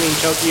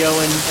Tokyo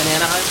and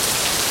Anaheim?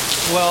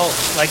 Well,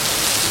 like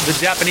the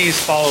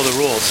Japanese follow the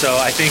rules. So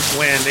I think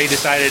when they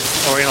decided,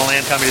 Oriental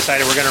Land Company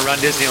decided we're going to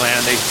run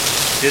Disneyland,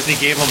 Disney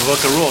gave them a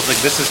book of rules. Like,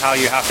 this is how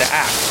you have to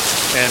act.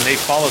 And they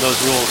follow those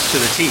rules to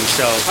the T.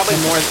 So probably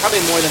more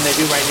than they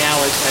do right now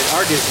at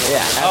our Disneyland.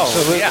 yeah,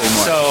 absolutely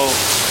more. So,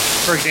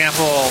 for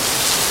example,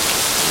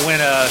 when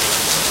a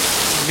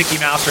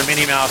Mickey Mouse or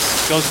Minnie Mouse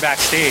goes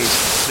backstage,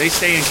 they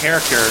stay in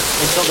character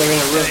Until they're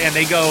in a room. and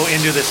they go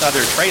into this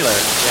other trailer.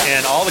 Yeah.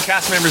 And all the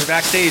cast members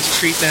backstage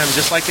treat them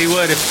just like they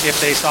would if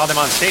they saw them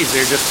on stage.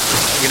 They're just,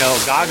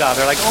 gaga.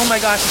 They're like, oh my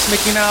gosh, it's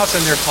Mickey Mouse,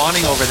 and they're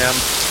fawning over them.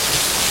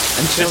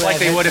 Just like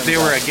they would if they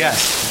were a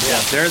guest. Yeah.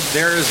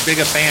 They're as big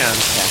a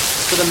fans.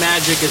 So the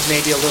magic is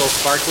maybe a little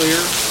sparklier.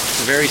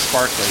 Very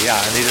sparkly, yeah.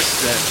 And they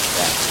just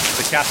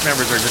the cast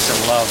members are just in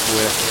love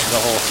with the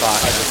whole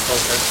thought.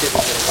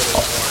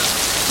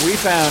 We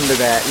found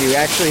that you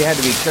actually had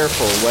to be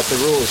careful what the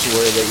rules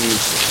were that you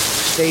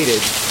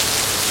stated,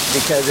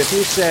 because if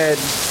you said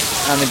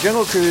on the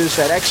Jungle Cruise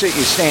that exit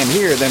you stand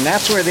here, then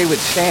that's where they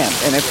would stand.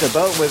 And if the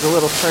boat was a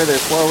little further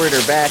forward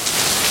or back,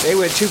 they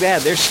would, too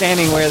bad, they're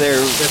standing where their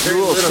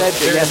rules said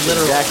to. Yes,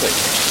 exactly.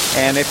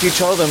 And if you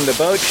told them the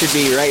boat should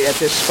be right at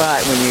this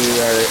spot when you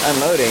are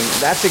unloading,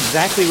 that's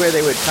exactly where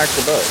they would park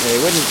the boat. They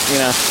wouldn't,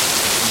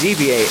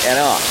 deviate at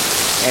all.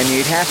 And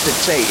you'd have to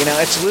say,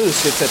 it's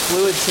loose, it's a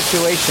fluid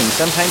situation.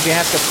 Sometimes you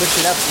have to push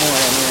it up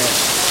more.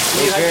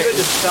 You have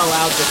to spell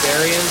out the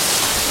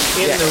variance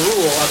in the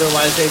rule,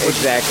 otherwise they would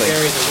vary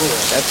the rule.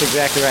 That's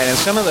exactly right. And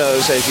some of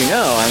those, as you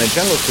know, on a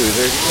Jungle Cruise,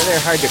 they're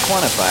hard to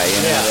quantify.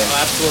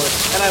 Absolutely.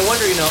 And I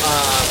wonder,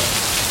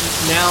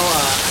 now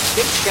I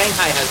think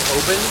Shanghai has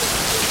opened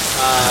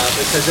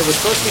because it was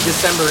supposed to be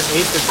December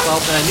 8th or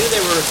 12th, and I knew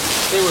they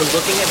were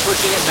looking at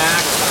pushing it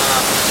back.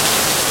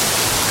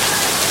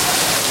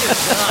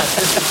 God,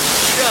 this is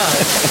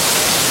just...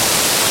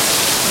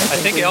 I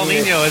think El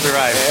Nino has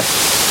arrived.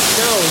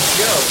 No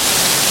joke.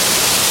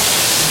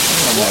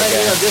 Oh my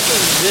God. This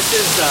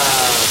is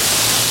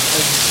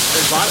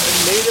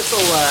maybe this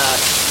will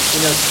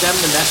stem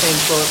the methane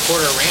flow at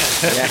Porter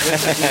Ranch.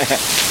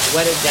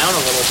 Wet it down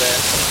a little bit.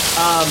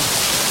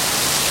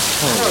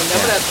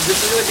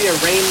 This is going to be a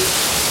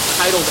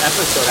rain-titled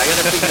episode. I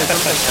got to figure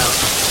something out.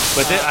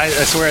 But I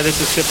swear this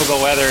is typical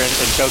weather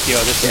in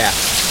Tokyo. This is,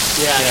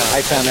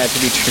 I found that to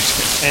be true.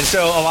 And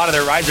so a lot of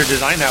their rides are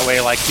designed that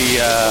way. Like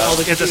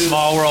It's a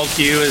Small World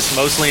queue is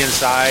mostly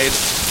inside.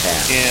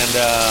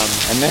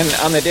 Yeah. And then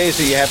on the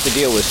days that you have to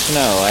deal with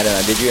snow, I don't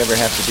know, did you ever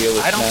have to deal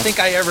with snow? I don't think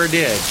I ever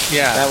did.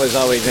 Yeah. That was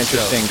always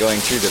interesting,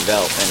 going through the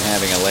veldt and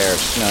having a layer of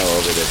snow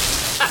over the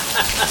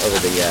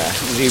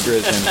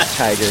zebras and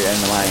tiger and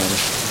the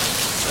lions.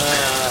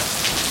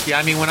 Yeah,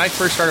 I mean, when I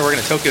first started working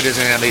at Tokyo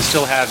Disneyland, they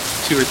still had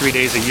 2 or 3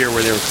 days a year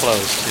where they were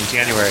closed in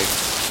January.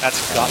 That's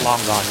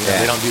long gone.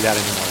 They don't do that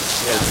anymore.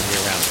 It's open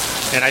year round.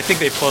 And I think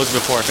they've closed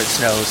before if it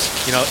snows.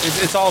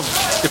 It's all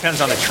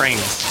depends on the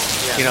trains.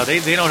 Yeah.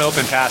 They don't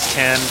open past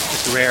 10.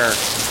 It's rare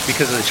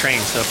because of the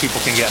trains, so people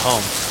can get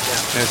home.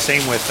 Yeah. And the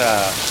same with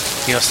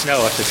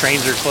snow. If the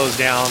trains are closed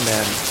down,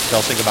 then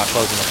they'll think about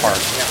closing the park.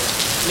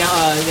 Yeah.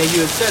 Now,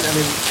 you had said,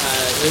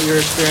 your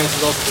experience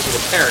was also to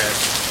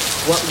Paris.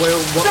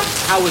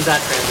 How was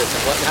that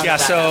transition?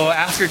 So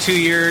after 2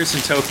 years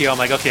in Tokyo, I'm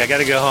like, okay, I got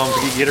to go home,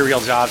 get a real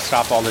job,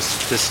 stop all this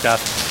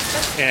stuff.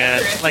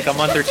 And like a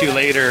month or two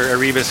later,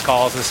 Erebus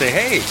calls and say,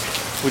 hey,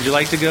 would you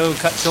like to go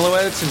cut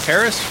silhouettes in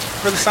Paris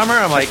for the summer?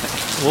 I'm like,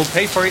 we'll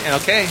pay for it. And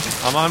okay,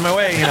 I'm on my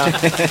way.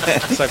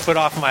 So I put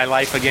off my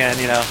life again.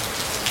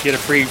 Get a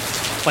free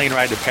plane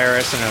ride to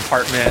Paris and an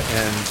apartment,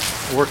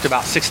 and worked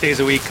about 6 days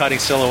a week cutting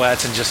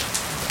silhouettes, and just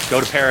go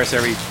to Paris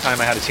every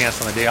time I had a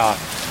chance on the day off.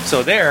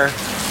 So there,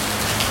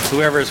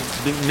 whoever's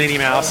Minnie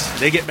Mouse,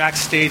 they get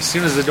backstage. As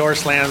soon as the door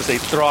slams, they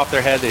throw off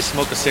their head, they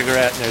smoke a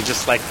cigarette, and they're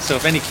just like, so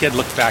if any kid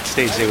looked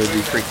backstage, they would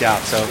be freaked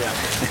out. So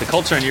the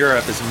culture in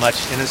Europe is much,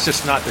 and it's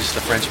just not just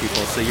the French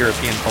people, it's the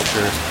European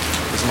culture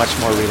is much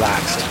more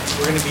relaxed.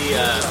 We're going to be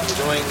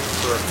going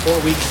for 4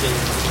 weeks in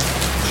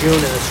June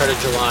and the start of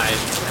July.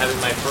 I'm having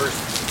my first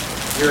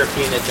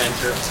European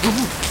adventure.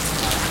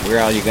 Where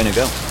are you going to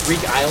go?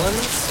 Greek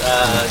islands.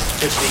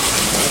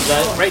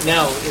 Right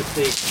now, if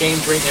the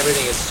exchange rate and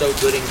everything is so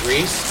good in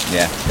Greece,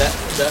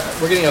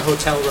 we're getting a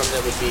hotel room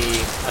that would be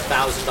 $1,000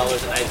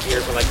 a night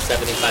here for like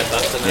 $75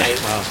 a night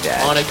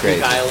on a Greek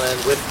island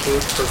with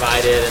food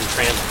provided and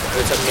transport.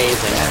 It's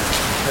amazing.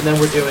 Yeah. And then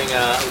we're doing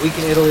a week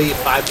in Italy,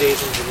 5 days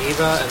in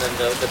Geneva, and then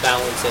the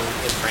balance in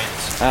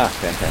France. Ah,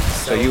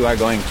 fantastic! So you are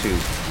going to?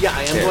 Yeah,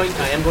 I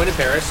am going to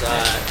Paris.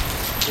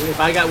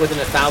 If I got within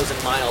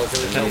 1,000 miles,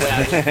 there was no way I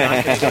was not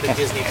going to go to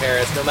Disney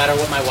Paris, no matter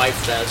what my wife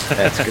says.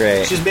 That's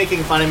great. She's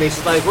making fun of me.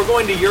 She's like, "We're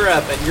going to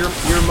Europe, and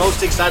you're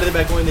most excited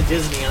about going to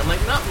Disney." And I'm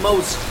like, not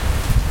most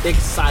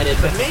excited,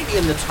 but maybe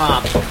in the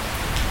top.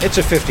 It's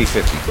a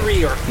 50-50.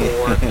 3 or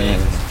 4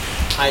 things.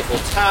 Eiffel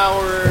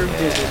Tower,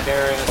 Disney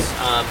Paris,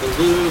 the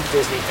Louvre,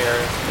 Disney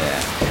Paris.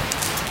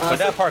 Yeah. But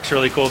that park's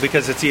really cool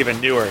because it's even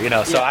newer,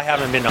 So I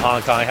haven't been to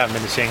Hong Kong, I haven't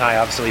been to Shanghai,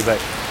 obviously, but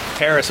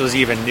Paris was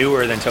even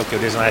newer than Tokyo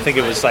Disneyland. I think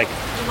it was like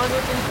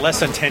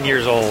less than 10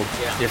 years old,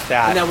 if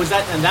that.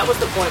 And that was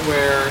the point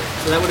where,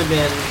 so that would have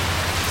been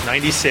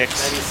 96.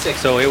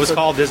 So it was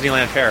called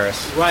Disneyland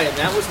Paris. Right, and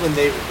that was when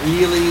they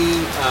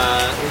really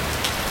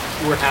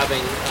were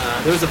having.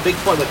 There was a big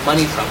point with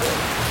money trouble,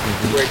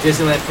 where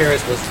Disneyland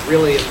Paris was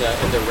really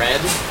in the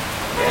red,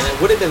 and it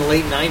would have been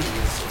late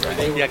 90s.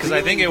 Yeah, because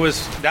I think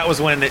that was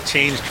when it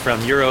changed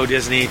from Euro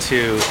Disney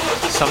to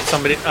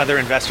other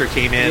investor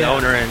came in,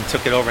 owner, and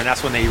took it over, and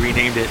that's when they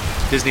renamed it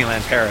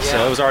Disneyland Paris.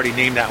 So it was already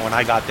named that when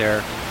I got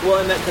there.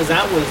 Well, and because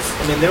that was,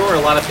 there were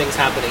a lot of things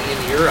happening in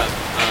Europe.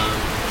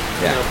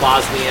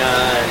 Bosnia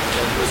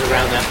and was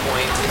around that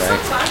point.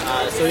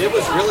 Right. So it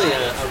was really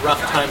a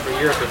rough time for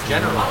Europe in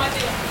general.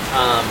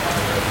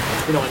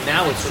 And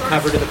now it's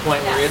recovered to the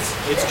point where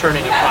it's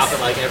turning a profit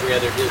like every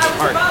other Disney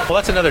park. Well,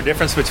 that's another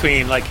difference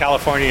between like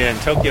California and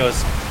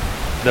Tokyo's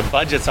the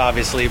budgets,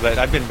 obviously, but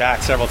I've been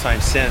back several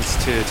times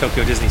since to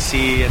Tokyo Disney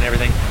Sea and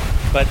everything.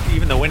 But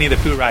even the Winnie the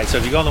Pooh ride. So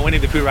if you go on the Winnie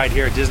the Pooh ride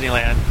here at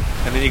Disneyland,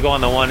 and then you go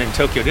on the one in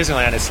Tokyo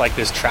Disneyland, it's like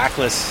this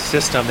trackless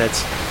system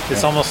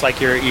it's almost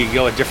like you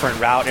go a different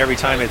route every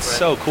time. It's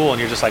so cool, and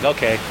you're just like,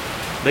 okay,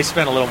 they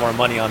spent a little more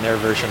money on their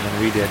version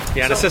than we did.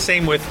 Yeah, and it's the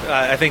same with,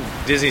 I think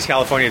Disney's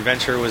California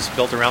Adventure was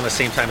built around the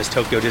same time as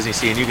Tokyo Disney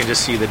Sea, and you can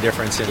just see the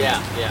difference in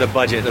the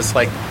budget. It's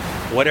like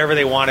whatever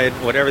they wanted,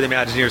 whatever the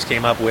Imagineers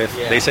came up with,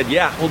 they said,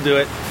 yeah, we'll do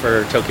it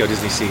for Tokyo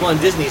Disney Sea. Well, in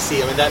Disney Sea,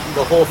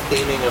 the whole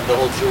theming of the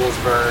whole Jules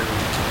Verne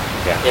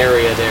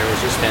area there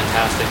was just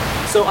fantastic.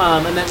 So,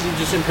 and then you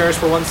just in Paris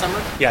for one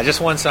summer? Yeah,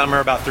 just one summer,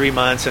 about 3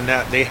 months, and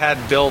that they had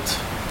built,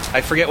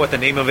 I forget what the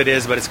name of it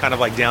is, but it's kind of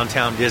like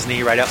downtown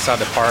Disney, right outside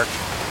the park.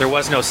 There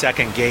was no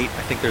second gate.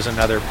 I think there's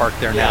another park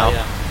there now.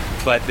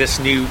 Yeah. But this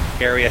new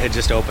area had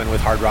just opened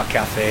with Hard Rock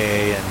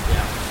Cafe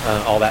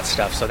and all that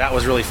stuff. So that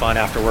was really fun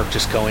after work,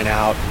 just going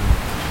out.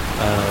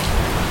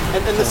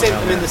 And the same.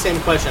 The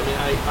same question.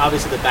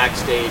 Obviously the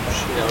backstage,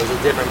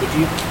 is different. But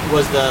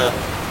was the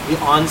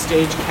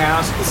on-stage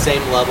cast the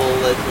same level?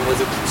 Was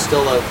it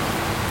still a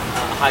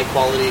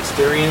high-quality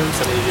experience?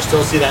 Did you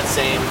still see that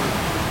same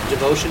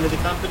devotion to the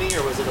company,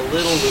 or was it a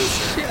little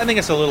looser? I think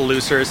it's a little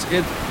looser.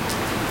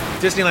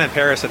 Disneyland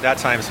Paris at that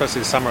time, especially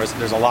the summer,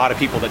 there's a lot of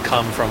people that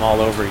come from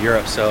all over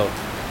Europe. So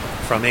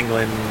from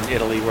England,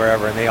 Italy,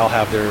 wherever, and they all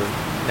have their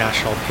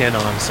national pin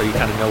on, so you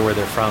kind of know where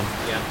they're from.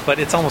 Yeah. But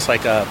it's almost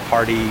like a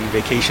party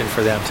vacation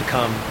for them to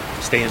come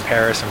stay in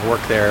Paris and work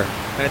there.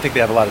 And I think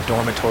they have a lot of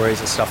dormitories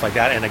and stuff like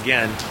that. And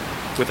again,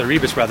 with the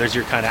Rebus Brothers,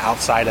 you're kind of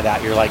outside of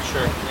that. You're like,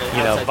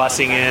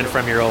 busing in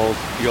from your old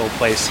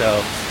place.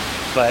 So,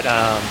 but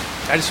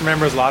I just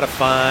remember it was a lot of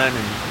fun,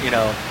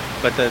 and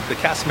but the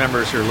cast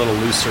members are a little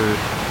looser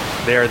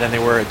there than they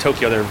were at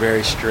Tokyo. They're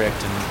very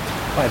strict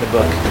and by the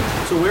book.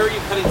 So where are you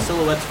cutting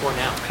silhouettes for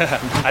now?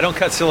 I don't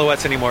cut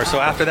silhouettes anymore. So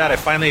after that, I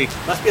finally...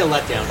 Must be a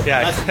letdown.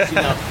 Yeah.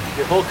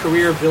 Your whole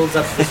career builds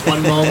up to this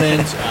one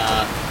moment.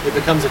 It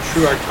becomes a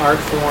true art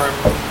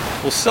form.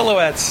 Well,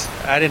 silhouettes,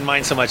 I didn't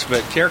mind so much,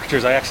 but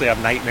characters, I actually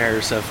have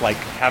nightmares of like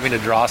having to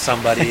draw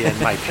somebody and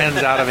my pen's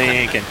out of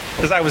ink, and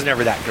because I was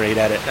never that great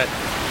at it.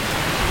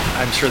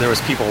 I'm sure there was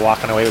people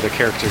walking away with their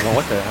characters going,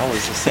 what the hell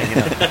is this thing?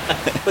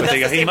 But they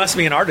go, he must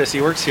be an artist. He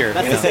works here.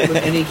 That's the same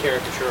with any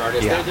caricature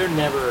artist. Yeah. They're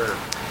never...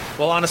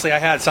 Well, honestly, I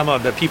had some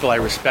of the people I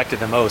respected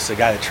the most, the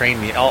guy that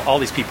trained me. All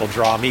these people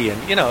draw me. And,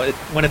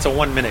 when it's a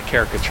 1-minute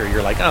caricature,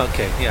 you're like, oh,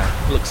 okay,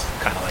 yeah, it looks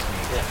kind of like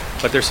me. Yeah.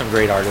 But there's some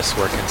great artists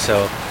working.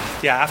 So,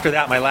 yeah, after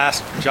that, my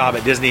last job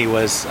at Disney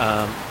was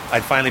I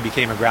finally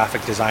became a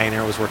graphic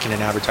designer, was working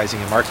in advertising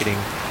and marketing.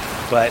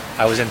 But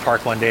I was in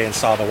park one day and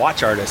saw the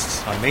watch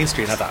artists on Main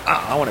Street, and I thought,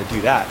 I want to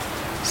do that.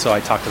 So I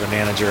talked to the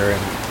manager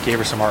and gave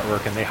her some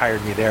artwork, and they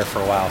hired me there for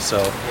a while. So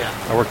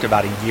I worked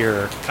about a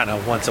year, kind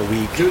of once a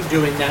week.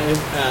 Doing that,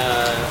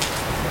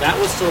 that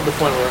was still the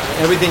point where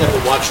everything at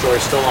the watch store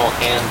is still all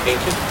hand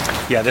painted.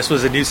 Yeah, this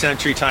was a New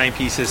Century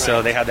timepieces,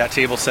 so they had that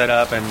table set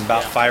up and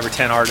about 5 or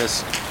 10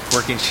 artists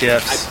working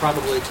shifts. I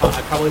probably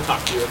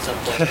talked to you at some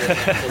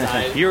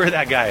point. You were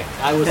that guy.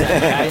 I was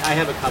that guy. I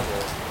have a couple.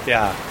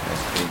 Yeah,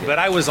 but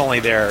I was only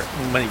there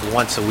maybe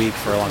once a week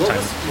for a long time.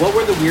 What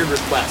were the weird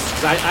requests?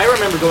 'Cause I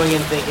remember going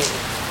in thinking,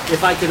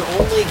 if I could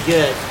only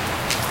get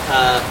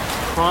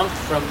Kronk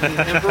from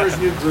the Emperor's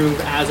New Groove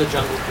as a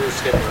Jungle Cruise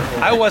skipper.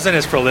 I wasn't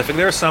as prolific.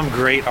 There were some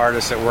great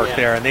artists that worked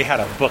there, and they had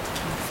a book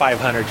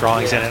 500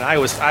 drawings in it. I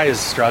was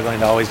struggling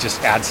to always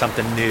just add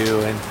something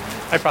new, and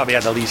I probably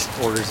had the least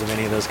orders of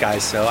any of those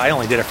guys, so I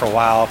only did it for a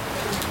while,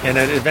 and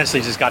it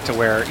eventually just got to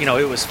where,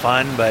 it was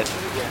fun, but,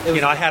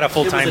 I had a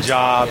full-time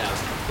job,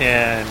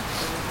 and,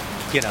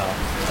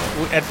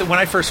 when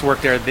I first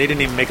worked there, they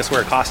didn't even make us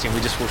wear a costume. We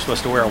just were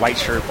supposed to wear a white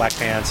shirt, black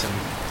pants, and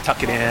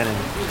tuck it in, and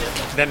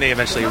then they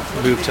eventually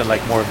moved to,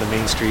 more of the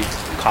Main Street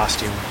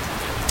costume.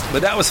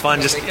 But that was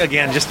fun, just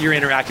you're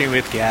interacting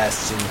with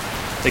guests, and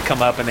they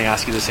come up and they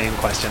ask you the same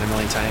question a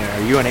million times.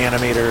 Are you an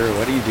animator?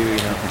 What do you do?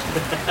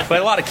 But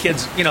a lot of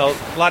kids,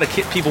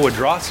 people would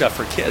draw stuff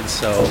for kids.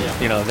 So,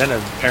 then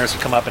the parents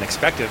would come up and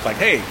expect it. Like,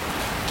 hey,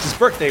 it's his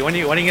birthday. When are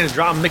you going to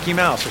draw Mickey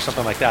Mouse or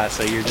something like that?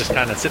 So you're just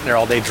kind of sitting there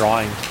all day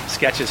drawing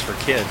sketches for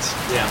kids.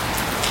 Yeah.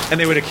 And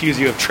they would accuse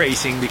you of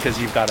tracing because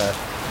you've got a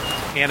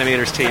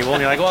animator's table.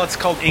 And you're like, well, it's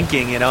called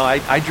inking.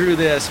 I drew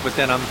this, but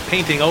then I'm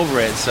painting over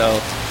it. So,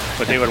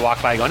 but they would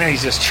walk by going, no,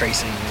 he's just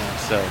tracing.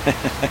 So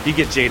you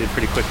get jaded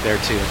pretty quick there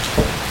too.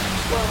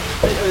 Well,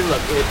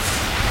 look,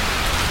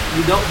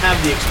 you don't have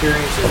the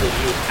experiences that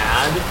you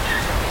had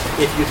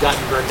if you'd gotten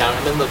burned down.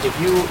 Look, if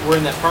you were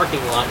in that parking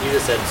lot and you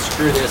just said,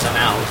 screw this, I'm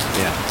out.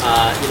 Yeah.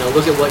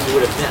 Look at what you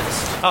would have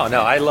missed. Oh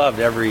no, I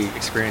loved every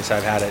experience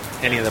I've had at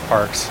any of the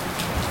parks,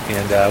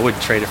 and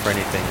wouldn't trade it for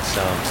anything.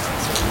 So.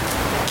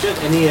 Good.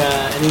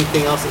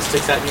 Anything else that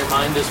sticks out in your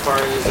mind as far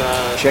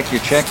as check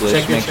your checklist?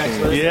 Check your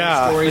checklist.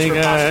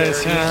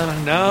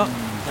 Yeah. No.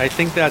 I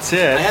think that's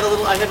it. I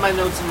had my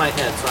notes in my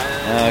head, so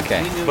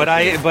okay.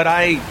 But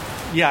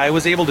I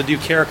was able to do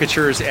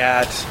caricatures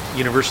at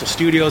Universal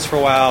Studios for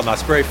a while,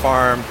 Knott's Berry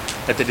Farm,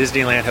 at the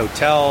Disneyland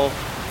Hotel.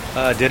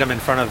 Did them in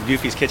front of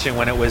Goofy's Kitchen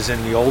when it was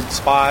in the old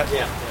spot.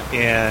 Yeah.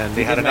 And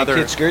they had another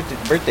kids'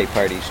 birthday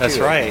parties. That's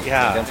too, right.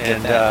 Yeah.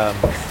 And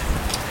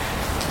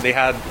they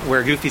had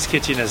where Goofy's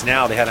Kitchen is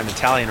now. They had an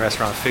Italian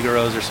restaurant,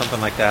 Figaro's or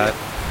something like that.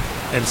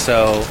 And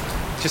so,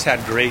 just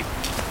had great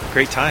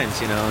times,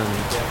 And,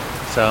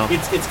 so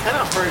it's kind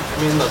of hard.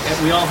 Look,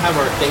 we all have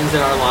our things in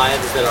our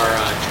lives that are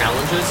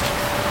challenges.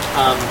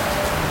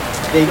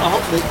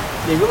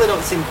 They really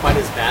don't seem quite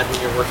as bad when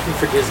you're working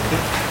for Disney.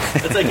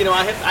 It's like,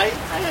 I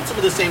had some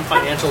of the same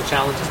financial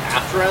challenges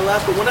after I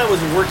left, but when I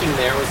was working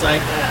there, it was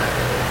like,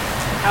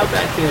 how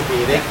bad can it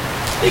be? They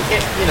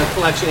can't,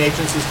 collection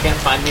agencies can't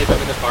find me if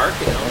I'm in the park,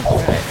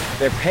 Right.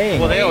 They're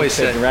paying. Well, they always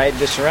said ride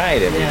this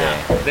ride every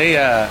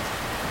day.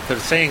 The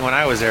saying when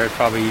I was there,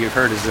 probably you've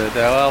heard, is that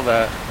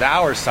the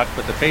hours suck,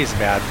 but the pay's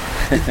bad.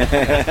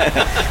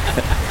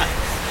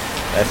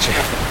 That's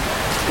right.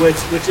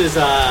 Which is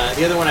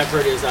the other one I've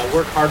heard is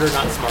work harder,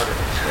 not smarter.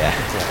 Yeah.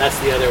 That's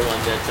the other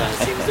one that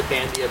seems to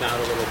bandy about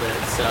a little bit.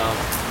 So,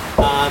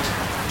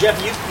 Jeff,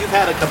 you've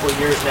had a couple of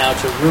years now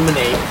to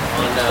ruminate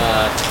on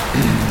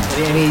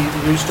any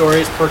news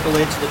stories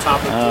percolate to the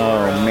top of your...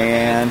 Oh,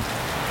 man.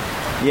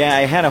 Yeah,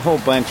 I had a whole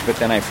bunch, but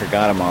then I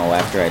forgot them all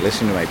after I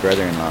listened to my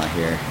brother-in-law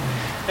here.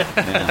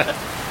 Yeah.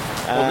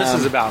 Well, this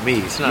is about me.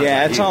 It's not yeah,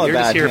 about it's you. all You're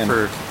about just here him.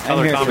 for I'm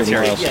other here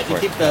commentary. For to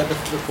keep the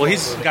well,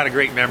 he's got a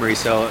great memory,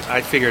 so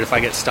I figured if I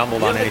get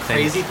stumbled on anything.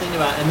 The crazy thing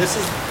about, and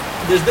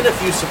there's been a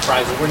few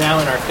surprises. We're now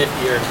in our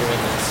 5th year of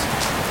doing this,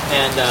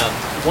 and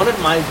one of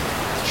my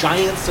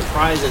giant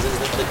surprises is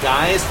that the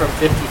guys from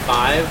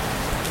 55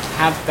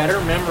 have better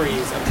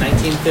memories of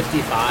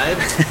 1955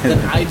 than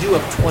I do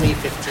of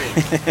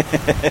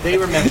 2015. They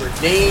remember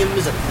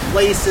names and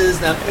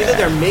places. Now, either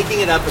they're making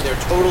it up or they're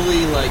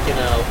totally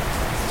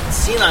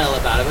senile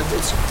about it. But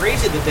it's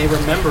crazy that they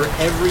remember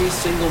every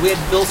single... We had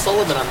Bill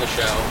Sullivan on the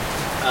show,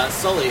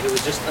 Sully, who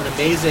was just an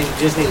amazing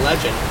Disney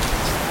legend,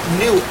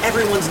 knew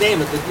everyone's name.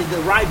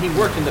 The ride he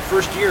worked in the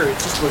first year, it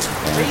just was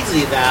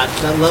crazy, that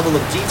level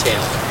of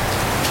detail.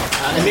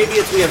 And maybe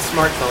it's we have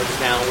smartphones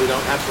now, we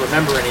don't have to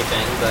remember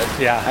anything, but...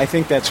 Yeah. I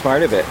think that's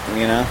part of it,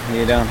 you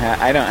don't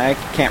have... I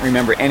can't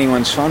remember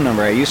anyone's phone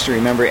number. I used to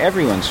remember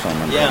everyone's phone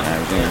number when I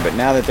was young, but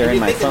now that they're in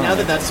my phone... Now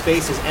that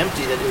space is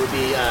empty, that it would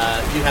be...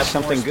 you have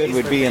something good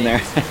would be in there.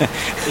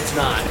 It's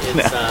not.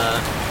 It's...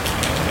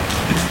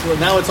 well,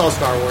 now it's all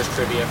Star Wars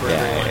trivia for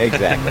everyone.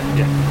 Exactly.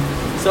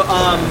 So,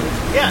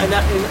 and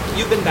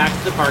you've been back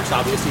to the parks,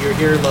 obviously. You're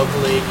here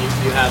locally.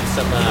 You have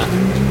some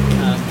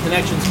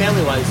connections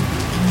family-wise.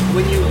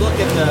 When you look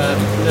at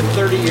the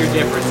 30-year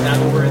difference, now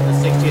that we're in the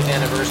 60th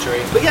anniversary.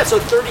 But yeah, so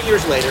 30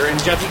 years later,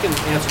 and Jeff, you can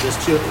answer this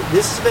too,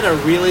 this has been a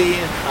really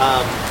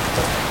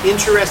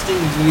interesting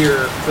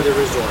year for the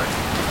resort.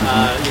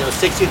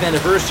 60th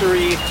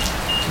anniversary.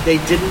 They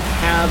didn't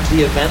have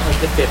the event like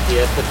the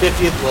 50th. The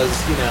 50th was,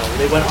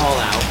 they went all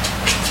out.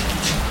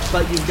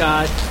 But you've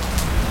got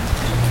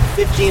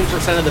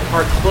 15% of the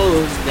park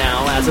closed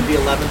now as of the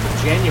 11th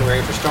of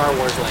January for Star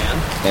Wars Land.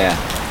 Yeah.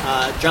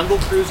 Jungle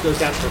Cruise goes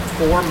down for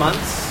 4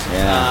 months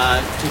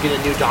to get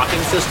a new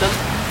docking system.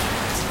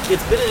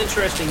 It's been an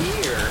interesting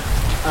year.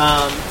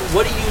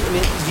 What do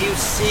you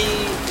see,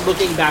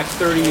 looking back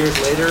 30 years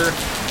later,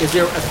 is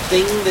there a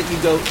thing that you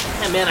go,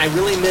 man, I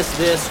really miss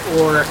this,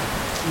 or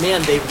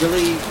man, they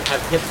really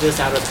have hit this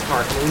out of the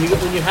park?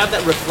 When you have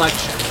that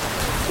reflection,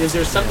 is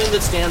there something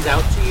that stands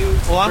out to you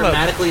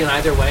dramatically in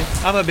either way?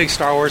 I'm a big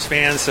Star Wars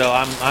fan, so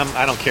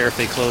I don't care if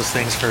they close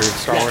things for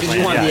Star Wars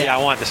Land. I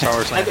want the Star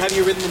Wars Land. Have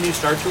you ridden the new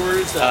Star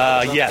Tours?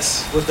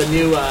 Yes. With the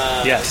new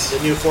the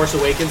new Force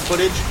Awakens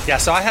footage? Yeah,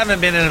 so I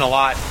haven't been in a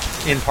lot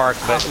in park,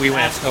 but we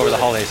went over the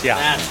holidays. Yeah.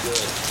 That's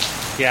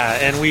good. Yeah,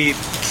 and we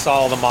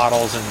saw the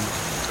models and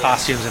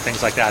costumes and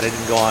things like that. I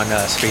didn't go on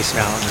Space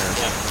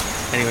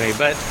Mountain anyway,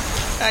 but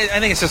I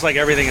think it's just like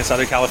everything in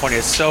Southern California.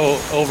 It's so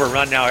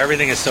overrun now.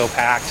 Everything is so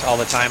packed all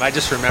the time. I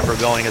just remember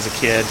going as a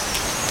kid,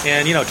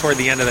 and toward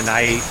the end of the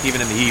night,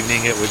 even in the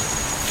evening, it would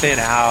thin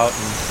out,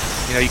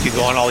 and you could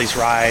go on all these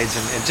rides.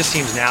 And it just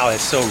seems now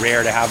it's so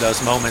rare to have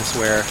those moments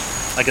where,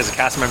 like as a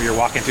cast member, you're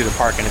walking through the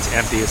park and it's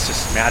empty. It's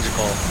just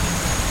magical.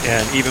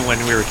 And even when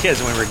we were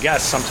kids and when we were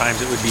guests, sometimes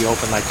it would be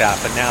open like that.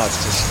 But now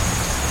it's just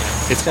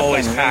it's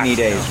always packed. Rainy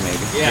days,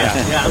 maybe. Yeah.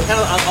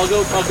 I'll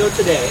go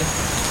today.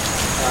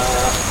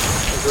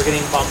 We're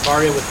getting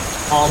bombarded with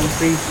palm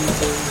tree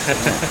pieces.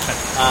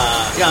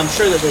 I'm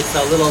sure that it's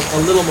a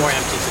little more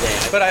empty today.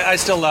 But I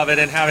still love it,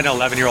 and having an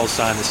 11-year-old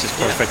son is just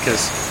perfect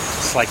because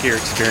it's like you're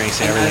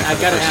experiencing everything. I've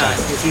got to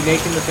ask: is he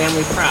making the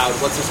family proud?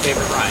 What's his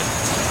favorite ride?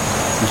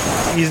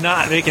 He's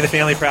not making the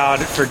family proud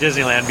for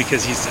Disneyland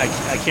because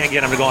I can't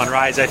get him to go on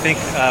rides. I think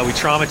we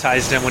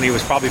traumatized him when he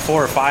was probably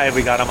 4 or 5.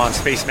 We got him on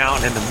Space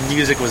Mountain and the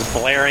music was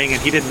blaring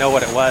and he didn't know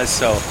what it was,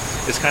 so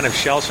it's kind of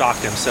shell-shocked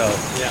him. So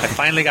I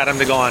finally got him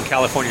to go on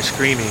California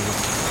Screaming,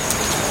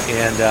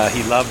 and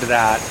he loved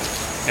that.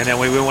 And then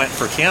when we went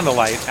for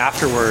Candlelight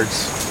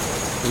afterwards,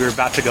 we were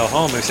about to go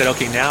home. We said,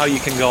 okay, now you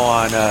can go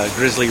on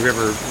Grizzly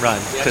River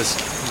Run because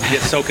you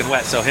get soaking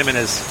wet. So him and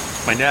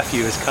my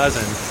nephew, his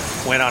cousin,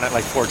 went on it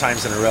like 4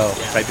 times in a row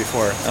right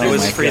before. It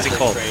was freezing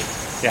cold. Great.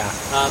 Yeah.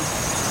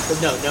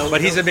 But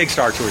But he's a big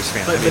Star Tours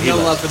fan. But no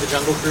love for the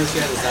Jungle Cruise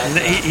yet? Is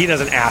that, he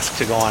doesn't ask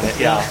to go on it.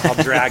 Yeah,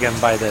 I'll drag him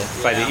by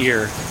the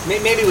ear.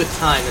 Maybe with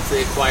time, it's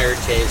the acquired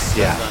taste.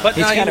 Yeah, but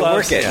he's got to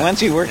work it. Once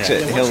he works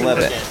it, he'll love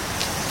it.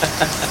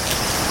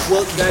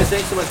 Well, guys,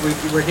 thanks so much.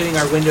 We're hitting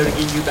our window to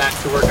get you back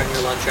to work on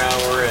your lunch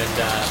hour, and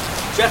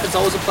Jeff, it's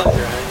always a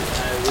pleasure.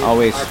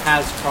 Always. Our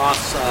paths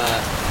cross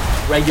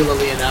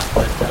regularly enough,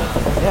 but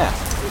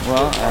more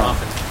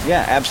often.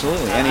 Yeah,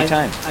 absolutely.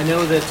 Anytime. I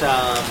know that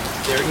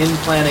they're in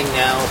planning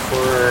now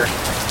for,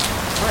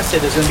 I want to say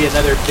there's going to be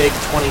another big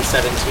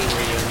 2017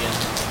 reunion.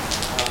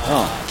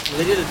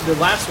 They did the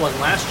last one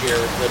last year,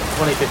 the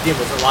 2015,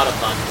 was a lot of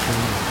fun.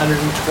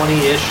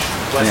 120-ish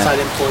West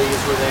Side employees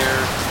were there.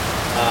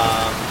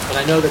 But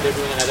I know that they're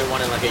doing another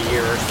one in like a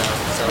year or so.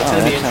 So it's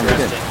going to be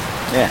interesting.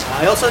 Yeah.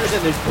 I also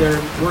understand that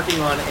they're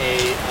working on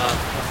a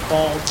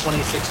fall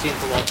 2016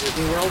 for Walt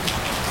Disney World.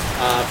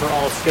 For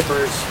all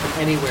skippers from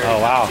anywhere.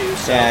 Oh, wow.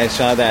 So, I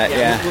saw that,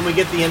 When we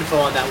get the info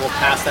on that, we'll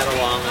pass that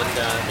along and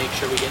make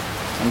sure we get...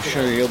 I'm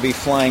sure you'll be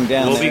flying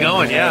down We'll there. be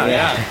going, yeah.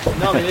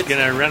 No, I mean, it's...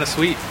 Gonna rent a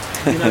suite.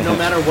 No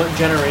matter what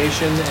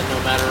generation and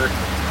no matter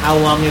how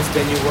long it's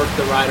been you worked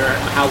the ride or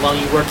how long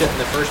you worked it in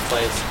the first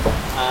place,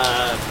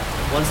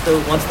 once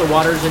the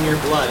water's in your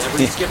blood,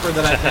 every skipper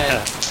that I've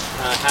had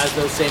has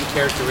those same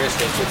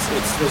characteristics.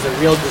 There's a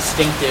real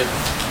distinctive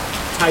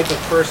type of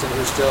person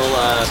who still...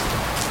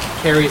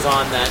 carries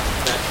on that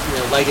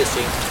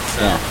legacy.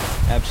 So.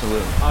 Yeah,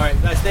 absolutely. All right,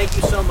 guys, thank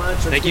you so much.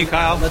 Thank you,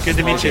 Kyle. Good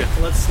to meet you.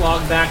 Let's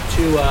slog back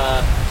to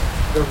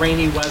the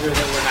rainy weather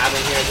that we're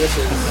having here. This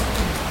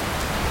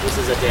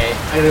is a day.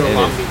 I gotta go to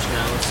Long Beach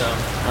now. So,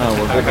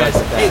 we're good. guys.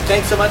 Hey,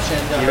 thanks so much,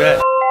 and you bet.